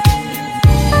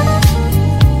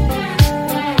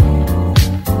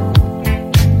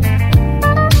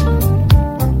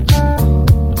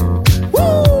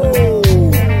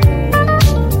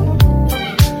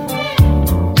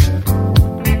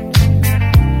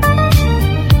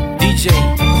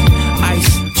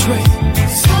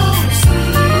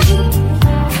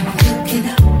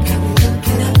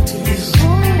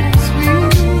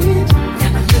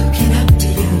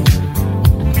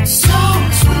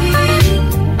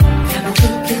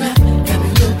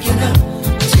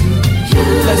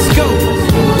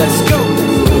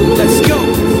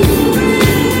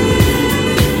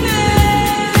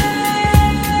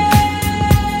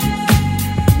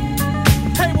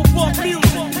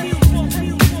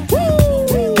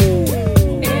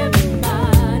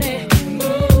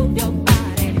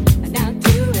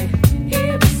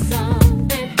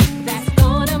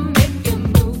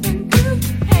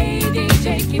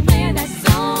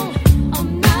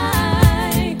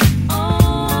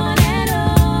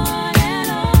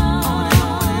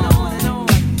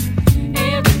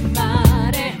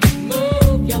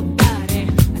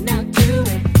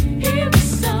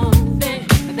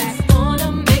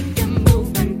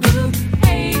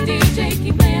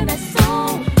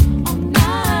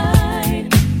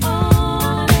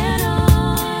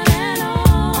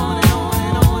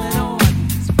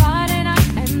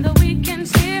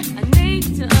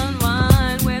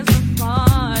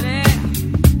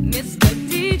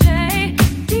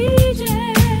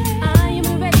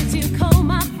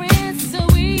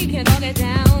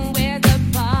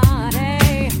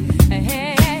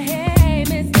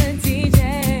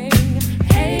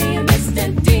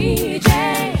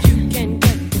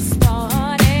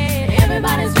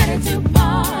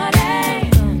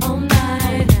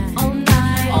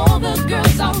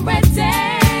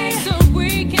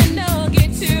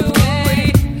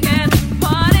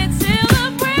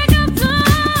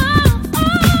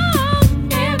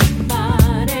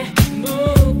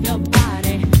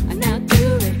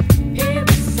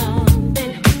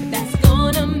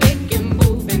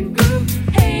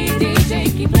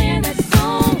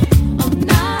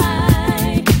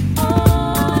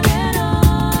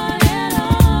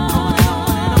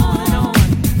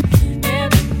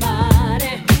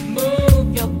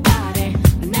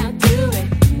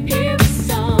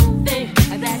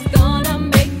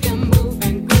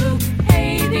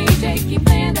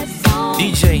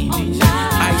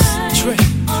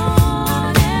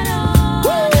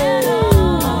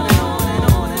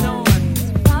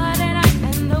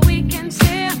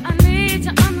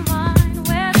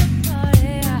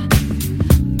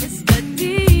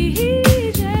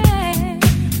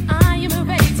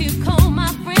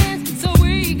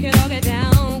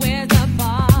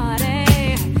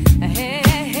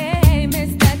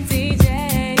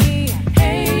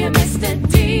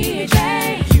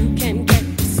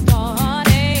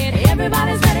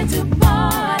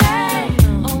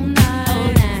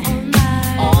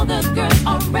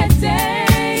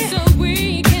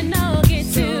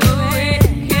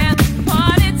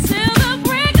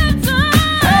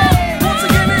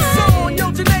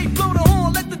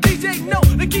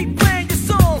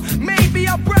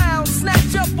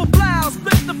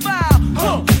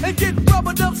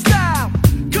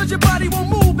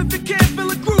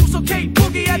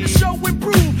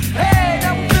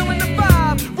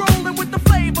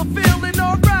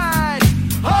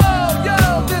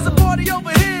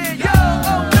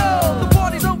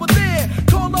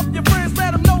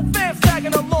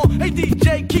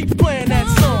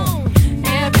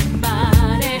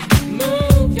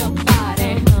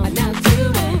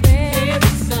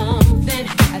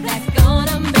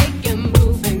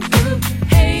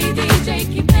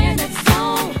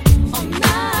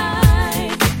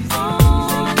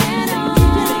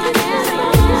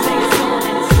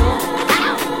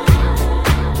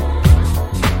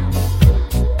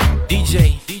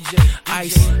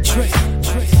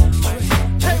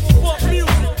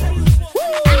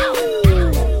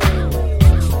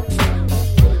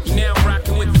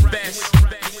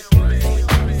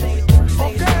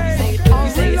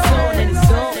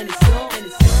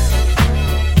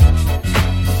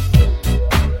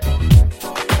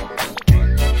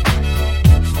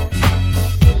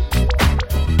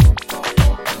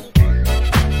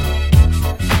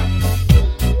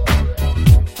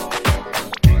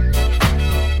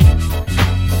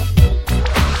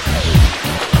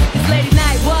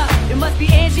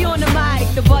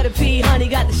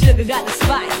 nigga got the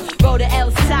spice. Roll the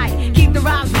L's tight, keep the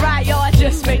rhymes right, yo. I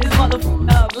just made this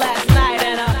motherfucker up last night,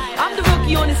 and I'm the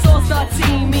rookie on this all-star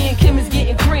team. Me and Kim is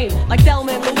getting cream, like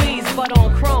Thelma and Louise, but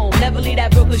on chrome. Never leave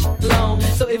that Brooklyn shit alone.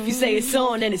 So if you say it's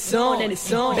on, then it's on, then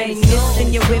it's on. Bang this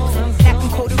in your whips, stack them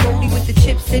cold rollie with the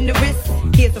chips in the wrist.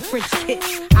 Here's a French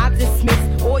kiss. I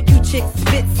dismiss all you chicks.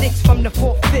 Spit 6 from the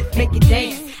 4th, 5th, make it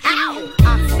dance. Ow!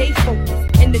 I stay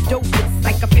focused in the dopest,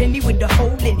 like a penny with a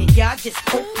hole in it. Y'all just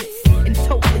hopeless and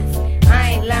topless.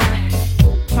 I ain't lying.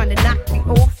 Trying to knock me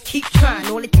off, keep trying.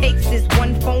 All it takes is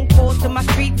one phone call to my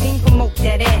street team. Promote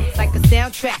that ass like a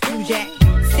soundtrack. New Jack,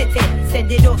 sit there,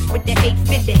 send it off with the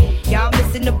 850. Y'all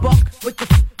missing the buck with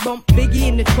the bump. Biggie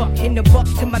in the truck, in the buck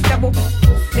to my double.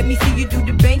 Let me see you do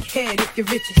the bank head if you're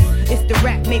richest. It's the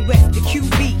rap made West, the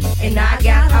QB. And I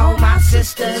got all my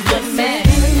sisters with me.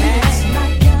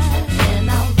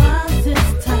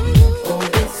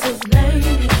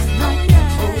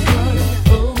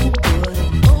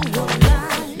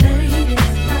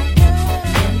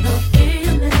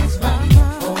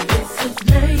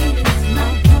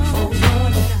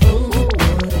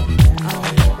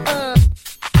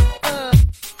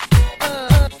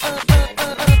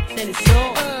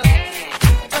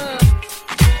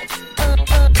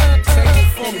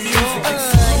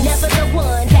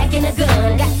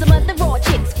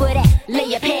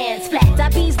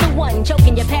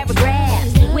 Choking your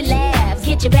paragraphs with laughs,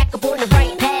 get you back up on the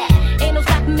right path. Ain't no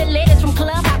stopping me, ladies from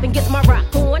club hopping, gets my rock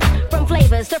on. From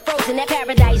flavors to frozen, that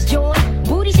paradise joint.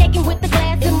 Booty shaking with the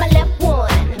glass in my left one.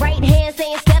 Right hand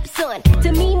saying stepson.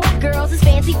 To me, my girls is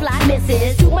fancy fly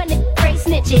misses. To my great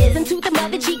snitches and to the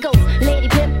mother Chicos. Lady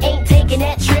pimp ain't taking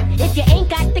that trip. If you ain't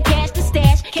got the cash to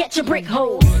stash, catch a brick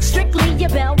hole. Strictly your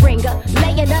bell ringer.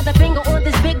 Lay another finger on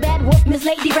this big bad whoop, Miss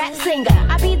Lady Rap Singer.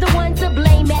 I be the one to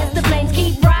blame as the flames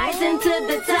keep rising to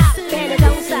the top, and it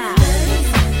don't stop.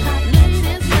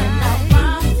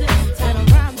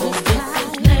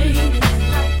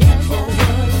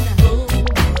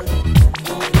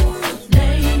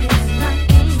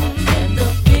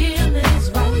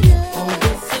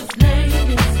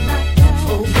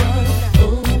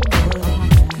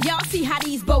 Y'all see how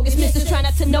these bogus misters try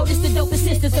not to notice the dopest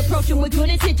sisters approaching with good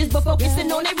intentions, but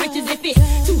focusing on their riches. If it's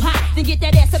too hot, then get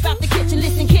that ass about the kitchen.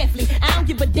 Listen carefully. I don't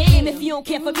give a damn if you don't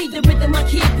care for me. The rhythm I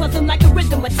keep, cause I'm like a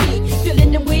rhythm of tea.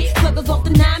 Filling the wigs, pluggers off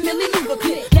the 9 milli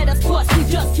lubricant. Let us bust, we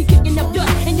just keep kicking up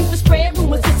dust. And you can spread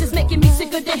rumors, this is making me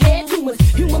sick of the head tumors.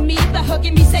 Humor me by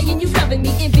hugging me, saying you loving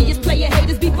me. Envious player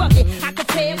haters be bucking. I could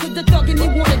tell with the thug and they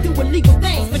wanna do illegal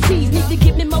things. But cheese need to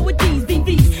give me more with these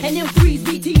BBs and them 3s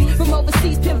BTs. From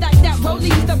overseas, pimped like that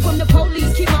rollies. Up from the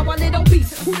police, keep my wallet on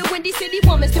beats. Who the Windy City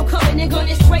woman still coming and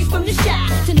gunning straight from the shop.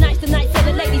 Tonight's the night for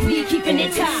the ladies be keeping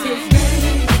it tight.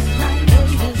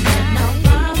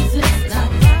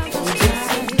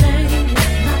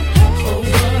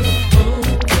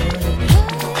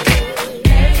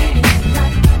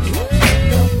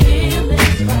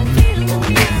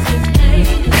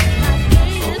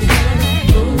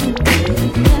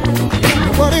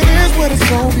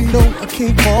 I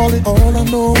can't call it. All I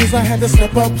know is I had to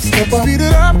step up. Speed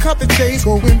it up, cut the chase,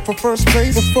 go in for first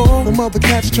place. Before the mother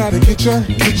cats try to get ya.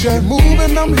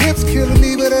 Moving them hips, killing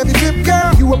me with every tip,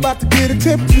 girl. You about to get a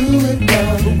tip, do it,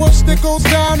 girl. The worst that goes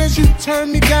down is you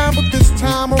turn me down, but this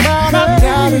time around I'm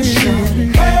down and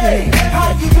shine. Hey,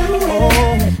 how you doing?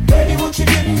 Oh, baby, what you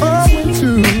getting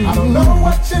into? I don't know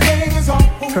what your name is or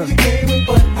who you came with,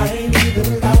 but I ain't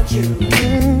leaving without you.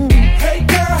 Hey,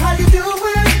 girl, how you doing?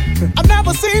 I've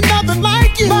never seen nothing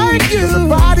like you. There's a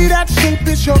body that shape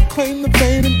is your claim to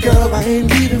fame, and girl, I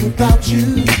ain't leaving without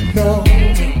you. No.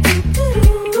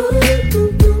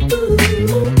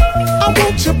 I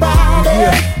want your body.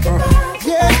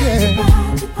 Yeah.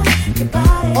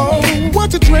 Oh,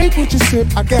 what you drink, what you sip?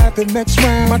 I got the next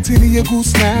round. Martini or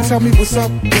goose now. Tell me what's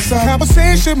up.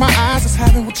 Conversation my eyes is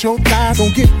having with your thighs.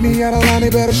 Don't get me out of line, they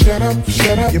better shut up.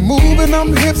 You're moving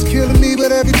them hips, killing me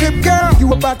with every tip, girl.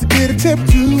 You about to get a tip,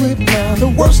 do it now. The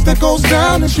worst that goes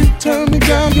down is you turn me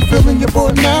down. You're feeling your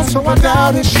boy now, so I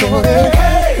doubt it, short.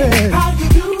 Hey, how you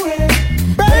doing?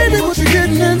 Baby, what you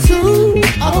getting into?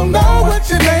 I don't know what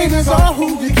your name is or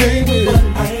who you came with, but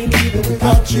I ain't leaving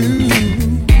without you.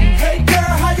 Hey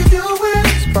girl, how you doing?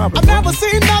 I've never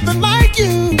seen nothing like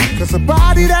you. Cause a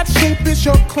body that shape is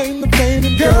your claim to fame,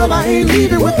 and girl, I ain't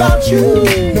leaving without you.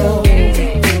 No.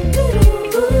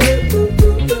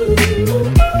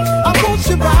 I want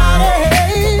your body.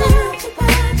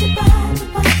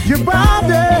 Your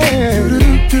body.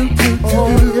 Oh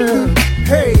yeah.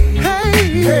 Hey.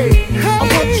 I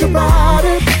want your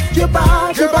body. Your body.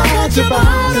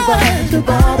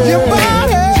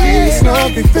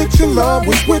 snug, they fit your love.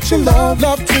 What's with your love?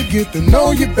 Love to get to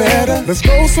know you better. Let's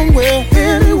go somewhere,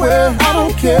 anywhere, I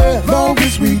don't care. Long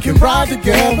as we can ride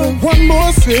together. One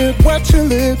more sip, wet your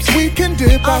lips, we can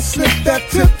dip. I slip that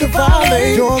tip to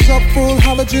violate. Yours up full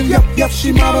halogen, yep,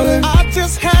 she modeling. I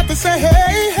just had to say,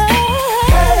 hey,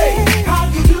 how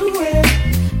you doing?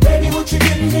 Baby, what you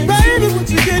getting into? Baby, what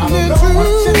you getting into? I don't know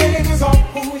what your name is or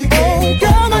who you getting. Oh,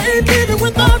 girl, I ain't leaving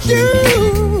without you.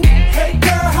 Hey,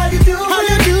 girl, how you doing? How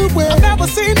you doing? I've never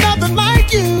seen nothing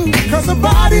like you. Cause a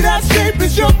body that shape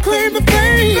is your claim to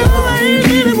fame. Girl, I ain't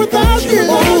leaving without you.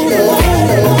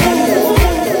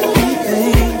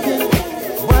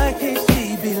 Why can't she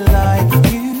be like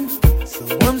you? So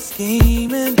I'm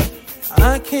scheming.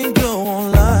 I can't go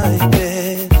on like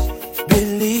this.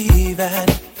 Believe that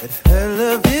her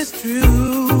love is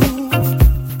true.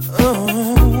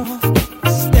 Oh,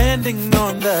 standing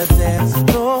on the dance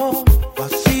floor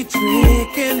while she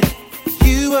tricking.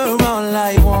 You are all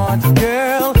I want,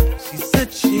 girl. She's a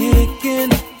chicken.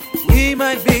 We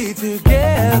might be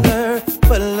together,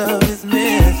 but love is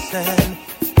missing.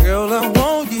 Girl, I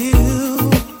want you.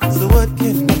 So what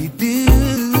can we do?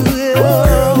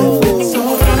 Girl, if it's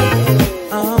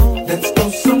alright, let's go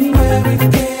somewhere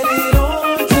and get it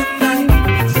on tonight.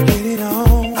 Let's get it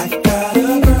on. I got a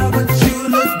girl, but you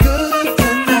look good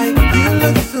tonight. You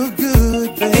look so good,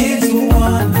 baby. It's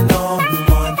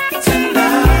one-on-one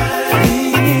tonight. Me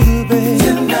and you, baby.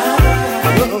 Tonight.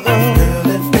 Girl,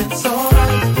 if it's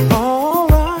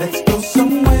alright, let's go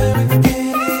somewhere and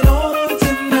get it on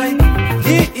tonight.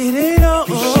 Get it on.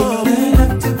 You shouldn't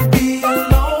have to be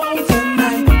alone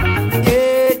tonight.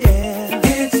 Yeah.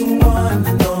 It's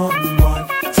one-on-one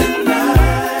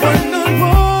tonight.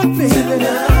 One-on-one, baby.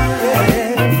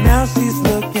 Yeah. Now she's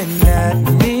looking at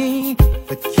me,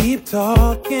 but keep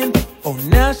talking. Oh,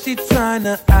 now she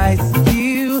tryna ice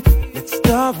you. Let's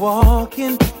start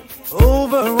walking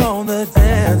over on the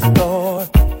dance floor.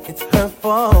 It's her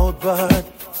fault, but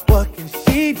what can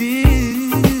she do?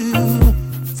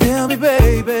 Tell me,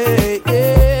 baby.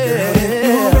 Yeah.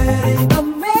 I'm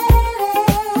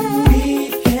ready. We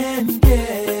can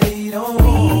get it on.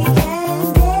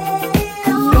 I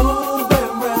know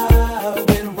where I've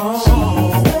been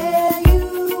wrong.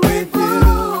 With you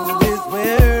is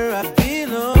where I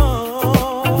belong.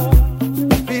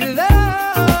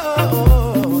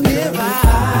 If I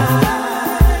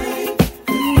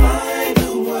find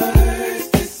the words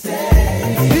to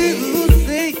say, you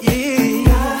say yeah.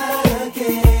 Gotta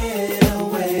get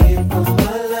away from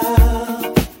my love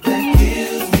that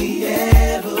kills me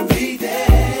every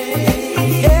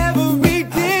day. Every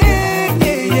day,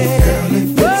 yeah. Girl, if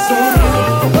it's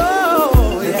alright,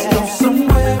 let's go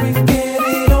somewhere and get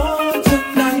it on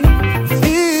tonight.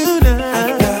 I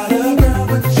got a girl,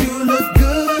 but you look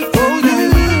good. Oh, you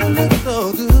look so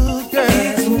good, girl.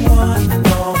 It's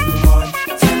one-on-one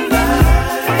tonight.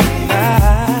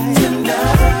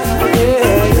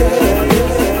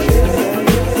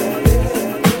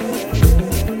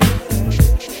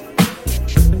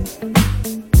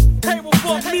 Table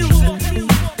for music.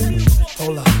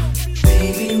 Hold up.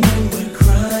 Baby, when we're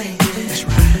crying, that's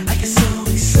right. I get so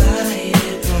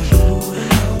excited. Oh,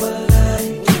 how I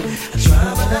like it. I try,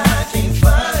 but I can't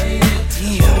fight it.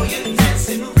 Oh, you're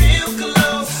dancing real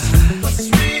close, but it's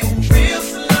real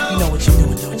slow. You know what you're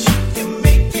doing, don't you? You're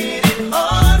making it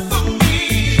hard for me.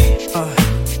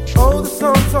 Oh, the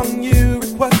song's on you,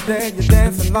 requested. You're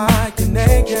dancing like you're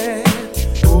naked.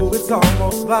 Oh, it's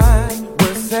almost like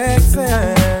we're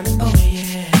sexing. Oh,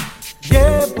 yeah.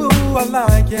 Yeah, boo, I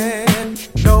like it.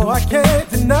 No, I can't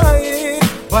deny it.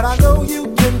 But I know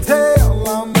you can tell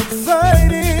I'm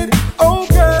excited. Oh,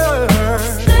 girl.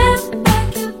 Step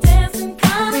back, you're dancing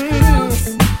kinda close.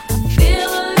 I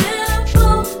feel a little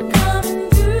pull coming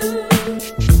through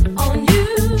on you.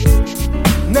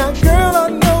 Now, girl, I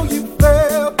know you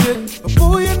felt it. But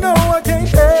boo, you know I can't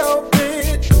help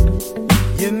it.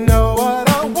 You know what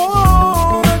I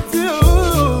wanna do.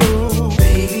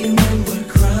 Baby, when we're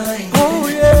crying, Oh,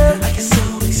 yeah. I get so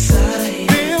excited.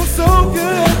 Feel so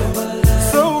good,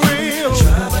 so real.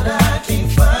 Try, but I can't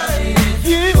fight it.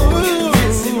 You, You're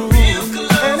dancing real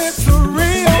close, and it's for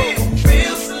real.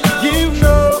 real slow. You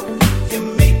know,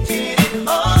 You're making it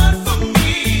hard for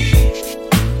me.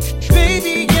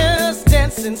 Baby, yes,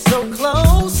 dancing so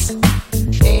close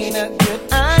ain't a good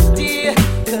idea.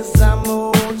 'Cause I'm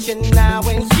on you now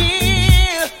and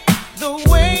here. The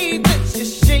way that you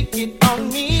shake it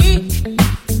on me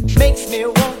makes me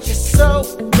want you so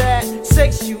bad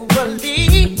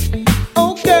sexually.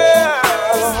 Oh, girl.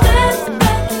 Step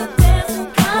back, you're dancing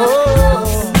kinda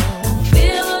close.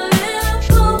 Feel a little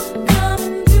pull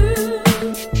coming through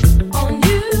on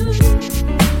you.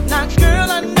 Now, girl,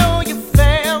 I know you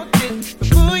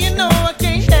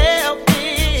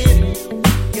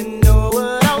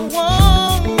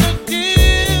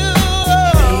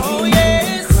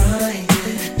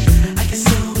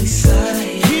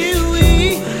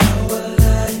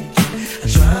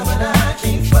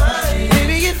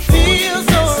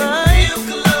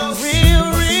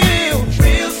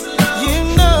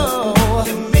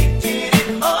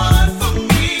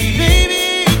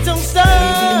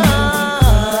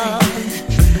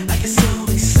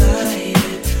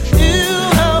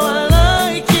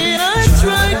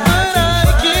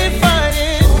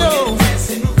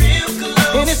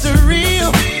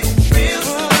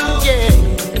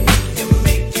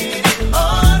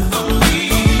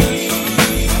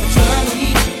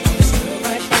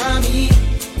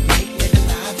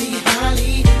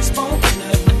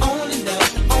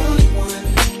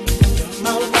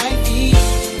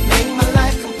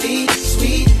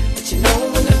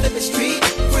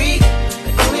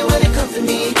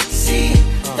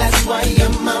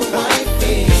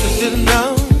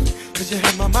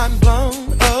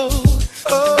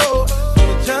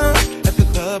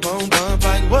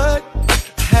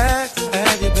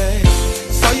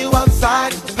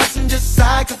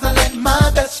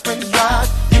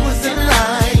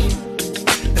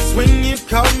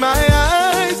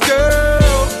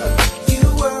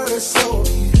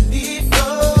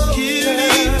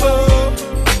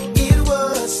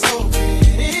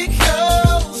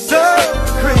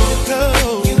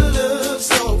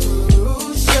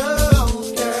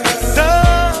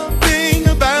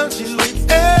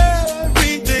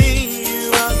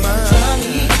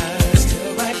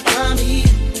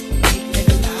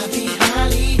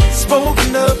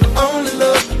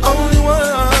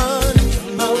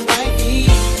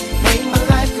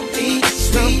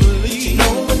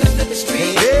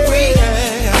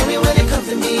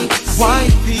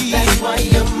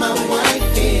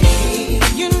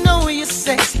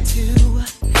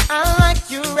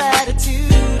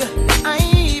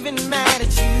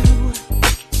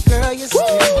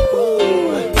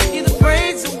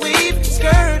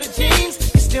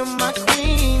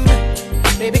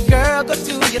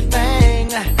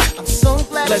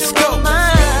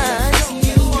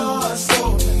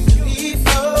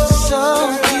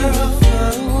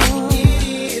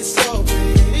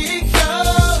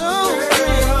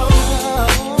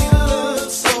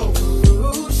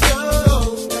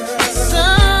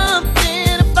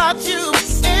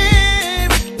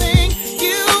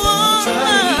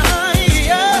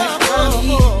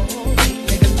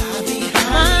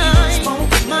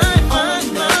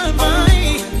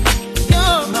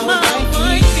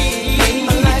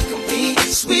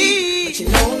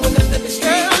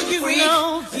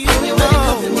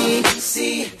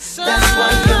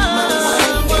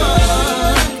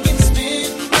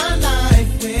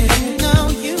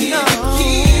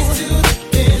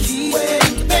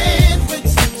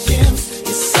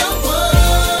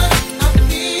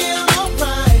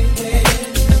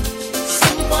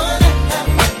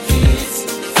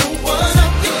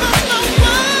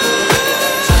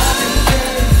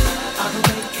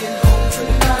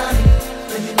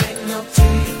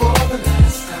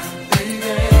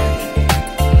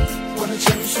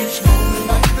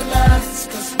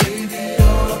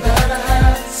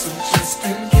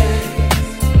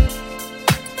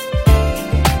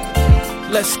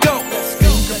Let's go.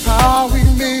 Think of how we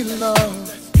made love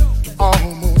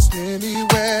almost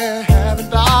anywhere.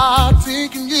 Haven't I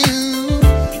taken you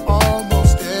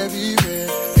almost everywhere?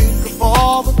 Think of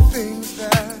all the things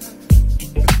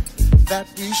that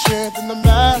we shared and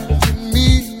imagine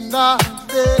me not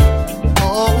there.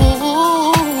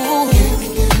 Oh,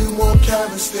 giving you more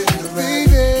carrots than the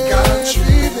baby. Got you,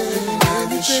 baby.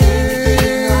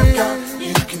 Anything I got,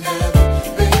 you can have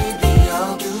it, baby.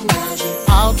 I'll do magic.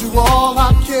 I'll do all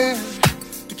I can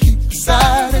to keep you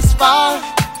satisfied.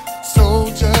 So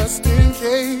just in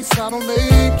case I don't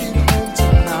make it home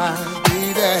tonight,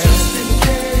 baby. Just in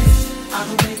case I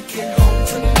don't make it home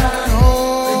tonight. Oh,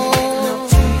 making up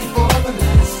to you for the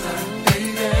last time,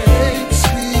 baby.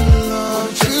 Sweet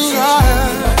love, you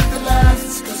like the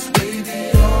last, 'cause baby,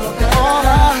 you're all I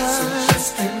have. So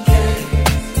just in case.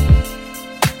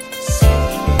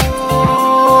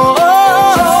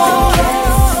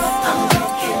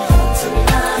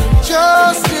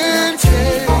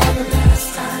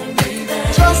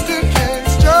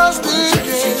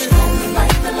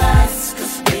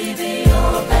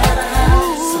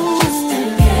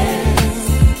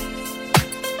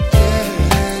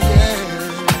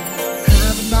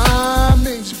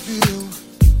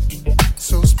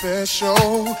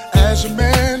 Special as your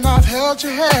man, I've held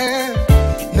your hand,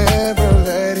 never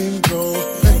letting go.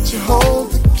 Let you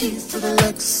hold the keys to the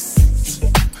Lexus.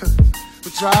 We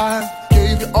tried,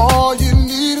 gave you all you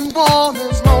need and want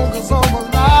as long as I'm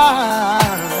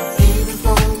alive. Even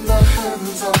from the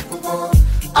heavens up above,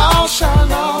 I'll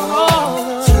shine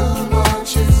out. Too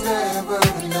much is never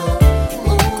enough.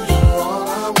 Oh, you're all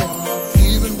I want.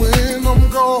 Even when I'm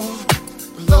gone,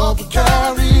 the love will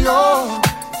carry on.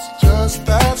 Just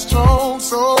that strong,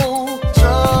 so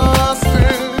just in,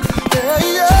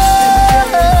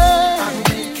 yeah. I'll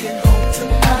make it home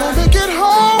tonight. I'll make it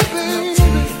home, baby.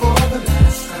 For the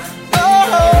last time,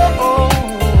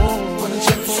 when the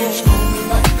jumpsuit's going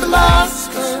like the last,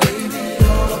 'cause baby,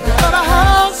 but I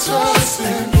have just in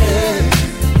case.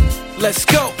 Let's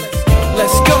go.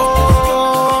 Let's go.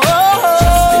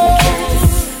 Just in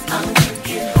case, I'll make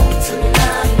it home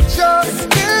tonight. Just in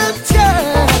case.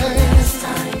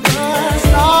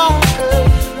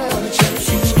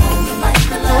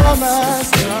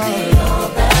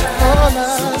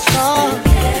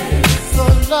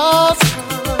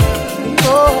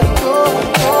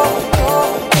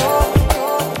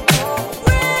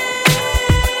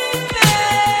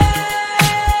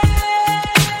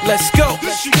 Let's go.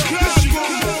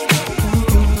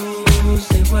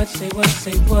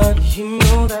 Say what, you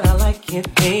know that I like it,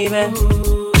 baby.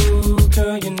 Ooh,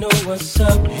 girl, you know what's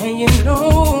up, and you know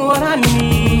what I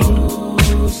need.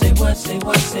 Ooh, say what,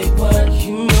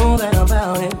 you know that I'm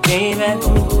about it, baby.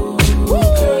 Ooh,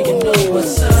 girl, you know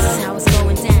what's up. This is how it's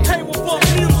going down. Table for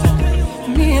music.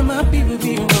 Me and my people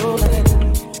be rolling,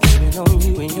 skipping on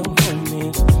you and your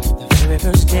homies. The very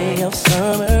first day of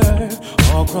summer,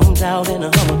 all grown out in a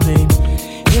Hummer, baby.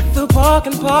 Hit the park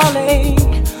and parlay.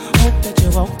 Hope that you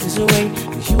walk this way,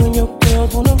 'cause you and your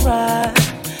girls wanna ride.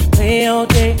 Play all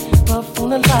day, puff on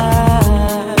the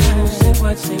line. Say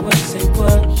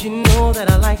what, you know that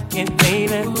I like it,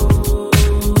 baby. Ooh,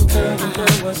 girl, you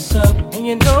know what's up, and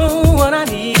you know what I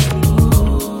need.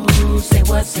 Ooh, say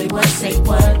what,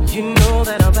 you know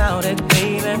that I'm about it,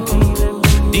 baby.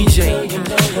 DJ girl, you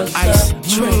know what's Ice up.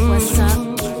 Tray. What's up?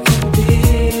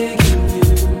 Big in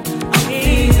you,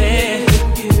 baby.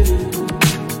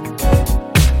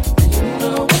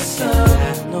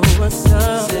 What's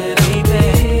up, baby?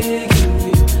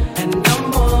 And I'm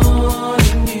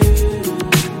wanting you.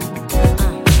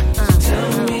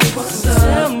 Tell me what's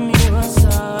up,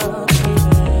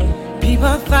 baby.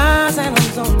 People thighs and I'm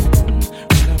zoning.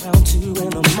 Right around 2 in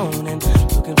the morning,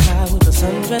 looking fly with the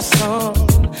sundress on.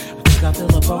 I think I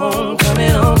feel a bone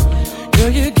coming on. Girl,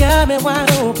 you got me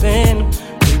wide open,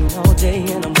 waiting all day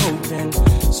and I'm hoping.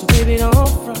 So baby, don't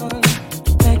front,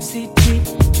 backseat deep.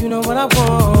 You know what I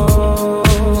want.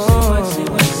 Say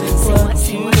what,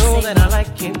 you know that I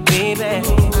like it, baby.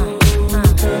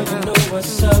 Girl, you know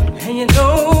what's up, and you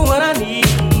know what I need.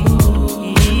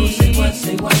 Say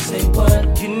what,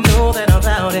 you know that I'm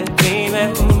about it, baby.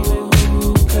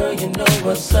 Girl, you know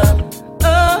what's up.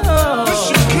 Oh,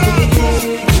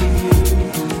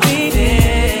 baby,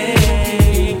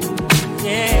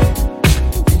 yeah.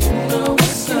 You know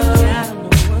what's up,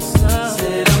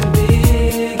 Said I'm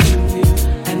big in you,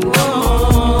 and I'm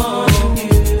on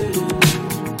you.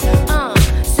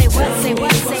 Say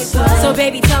what? So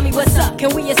baby, tell me what's up.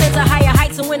 Can we ascend to higher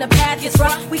heights and when the path gets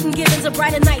rough, we can get into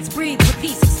brighter nights, breathe with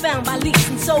peace, expound by leaps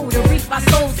and soul to reach our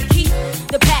souls to keep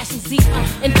the passions deep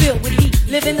and filled with heat.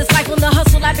 Living this life on the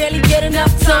hustle, I I barely get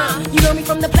enough time. You know me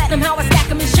from the platinum, how I stack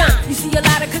them and shine. You see a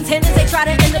lot of contenders, they try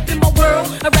to end up in my world.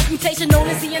 A reputation known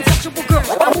as the untouchable girl.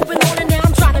 I'm moving on and now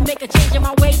I'm trying to make a change in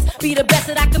my ways. Be the best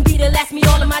that I can be to last me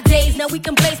all of my days. Now we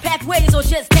can blaze pathways or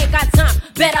just take our time.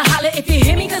 Better holler if you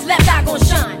hear me, cause left eye gon'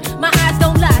 shine. My eyes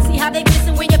don't lie, see how they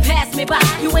glisten when you pass me by.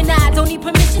 You and I don't need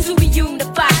permission to be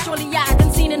unified. Surely I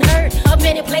done seen and heard of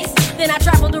many places. Then I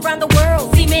traveled around the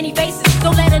world, see many faces.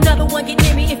 Don't let another one get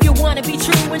near me if you wanna be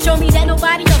true. And show me that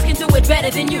nobody else can do it better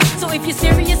than you. So if you're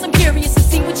serious, I'm curious to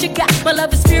see what you got. My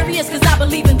love is furious, cause I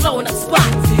believe in blowing up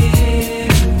spots.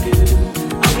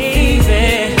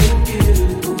 Baby,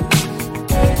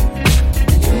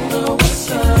 you know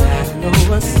what's up, you know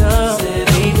what's up,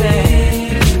 baby.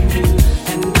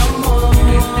 And I'm on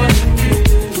you.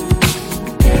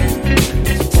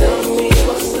 Tell me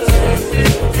what's up.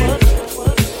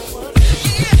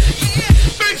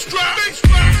 Bass drop, bass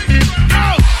drop.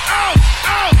 Out, out,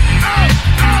 out, out,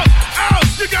 out, out.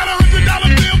 You got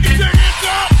 $100 bill, get your hands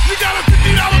up. You got a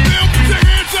 $50 bill, get your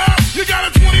hands up. You got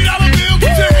a $20 bill,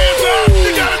 get your hands up.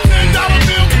 You got a $10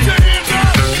 bill, get your hands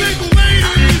up. Single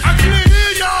ladies, I can't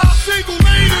hear y'all. Single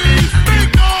ladies,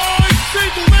 make noise.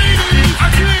 Single ladies, I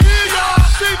can't hear y'all.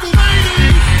 Single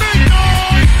ladies, make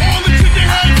noise. All the chicken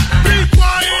heads, be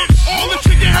quiet. All the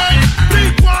chicken heads, be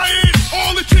quiet.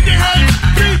 All the chicken heads,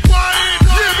 be quiet.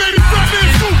 Yeah, baby, stop this.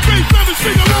 Scoop, bass, never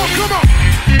sing along. Come on.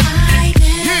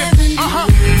 Yeah,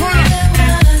 turn up.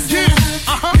 Yeah,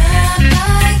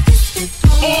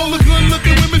 all the good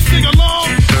looking women sing along.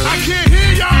 I can't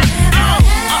hear y'all.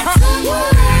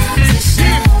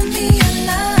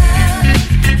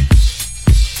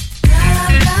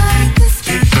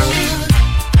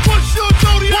 Push your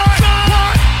zodiac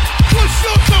sign. Push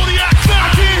your zodiac sign. I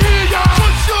can't hear y'all.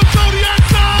 Push your zodiac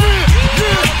sign.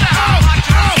 Yeah, out,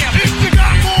 out. If you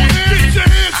got more hair, get your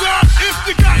hands up. If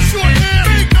you got short hair,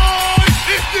 make noise.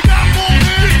 If you got more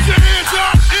hair, get your hands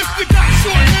up. If you got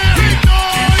short hair, make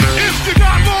noise. If you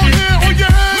got more hair on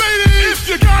your head, ladies. If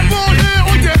you got more hair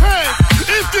on your head,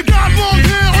 if you got more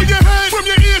hair on your head, from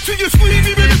your ear to your sleeve,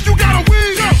 even if you got a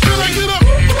weave. Can I get up?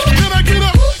 Can I get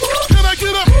up? Can I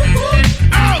get up?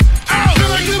 Out, out.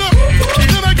 Can I get up?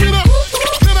 Can I get up?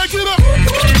 Can I get up?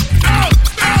 Out,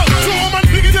 out. To all my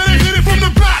niggas that hit it from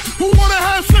the back, who wanna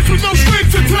have sex with no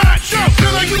strings attached. Yo,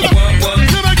 can I get up?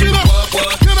 Can I get up?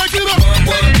 Can I get up?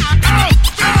 Out,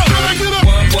 out. Can I get up?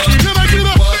 Can I get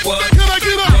up? Can I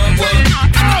get up?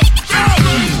 Out, out.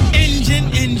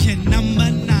 Engine number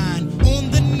 9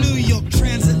 on the New York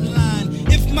Transit line.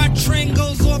 If my train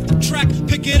goes off the track,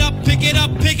 pick it up, pick it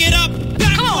up, pick it up.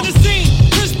 Back on the scene,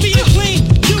 crispy and clean.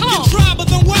 You can try, but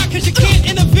then why? Cause you can't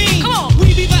intervene.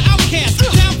 We be the outcast,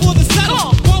 down for the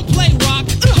settle. Won't play rock,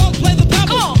 won't play the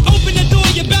pebble. Open the door,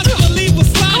 you better believe we're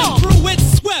sliding through it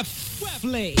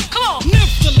swiftly.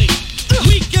 Niftily,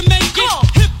 we can make it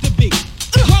hip to beat.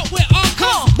 What with our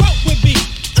cause, what with beat.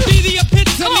 Be the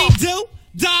epitome, do,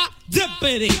 die,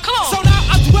 dippity. So now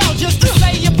I dwell just to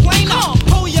say you plain up.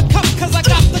 Pull your cup cause I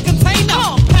got the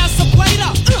container. Pass the plate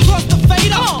up, cross the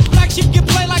fader. Black sheep can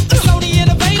play like the Sony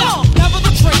Innovator. Never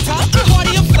the traitor,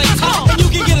 party of flavor. And you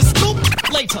can get a scoop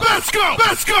later. Let's go,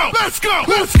 let's go, let's go,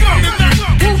 let's go. In the night,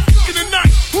 in the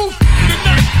night, in the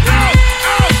night. Out,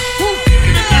 out,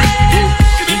 in the night,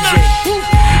 in the night,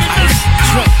 Ice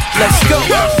drink, let's go.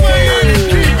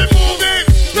 keep it moving.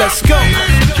 Let's go.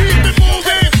 Keep it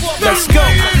moving. Let's go.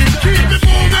 Keep it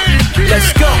moving.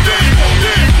 Let's go.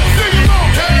 Sing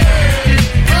along. Hey,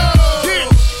 oh,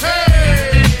 hey,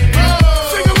 oh,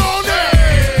 sing along there.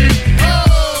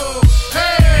 Oh,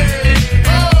 hey,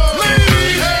 oh,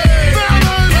 ladies,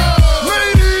 fellas,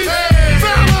 ladies,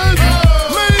 fellas,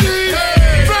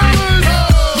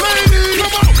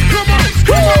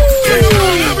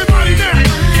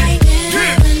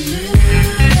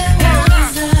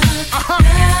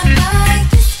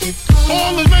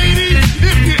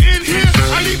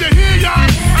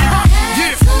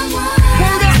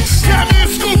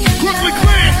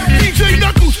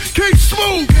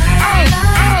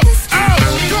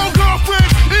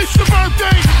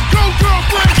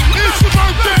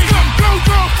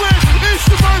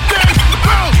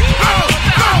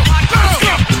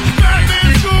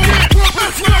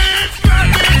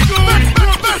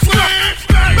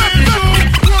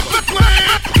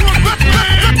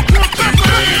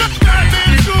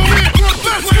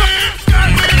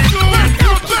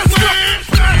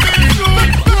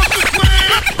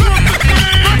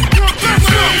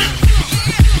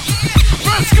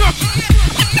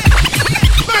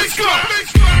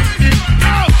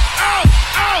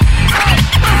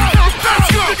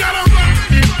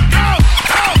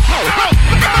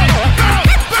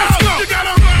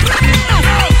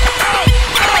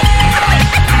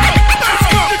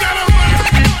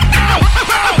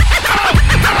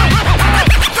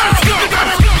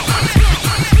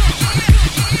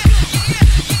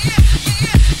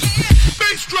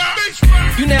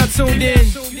 now tuned in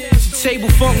to Table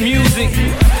Funk Music.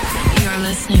 You're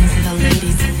listening to the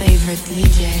ladies' favorite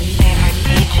DJ.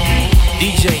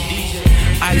 DJ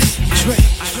Ice Dre.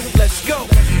 Let's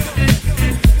go.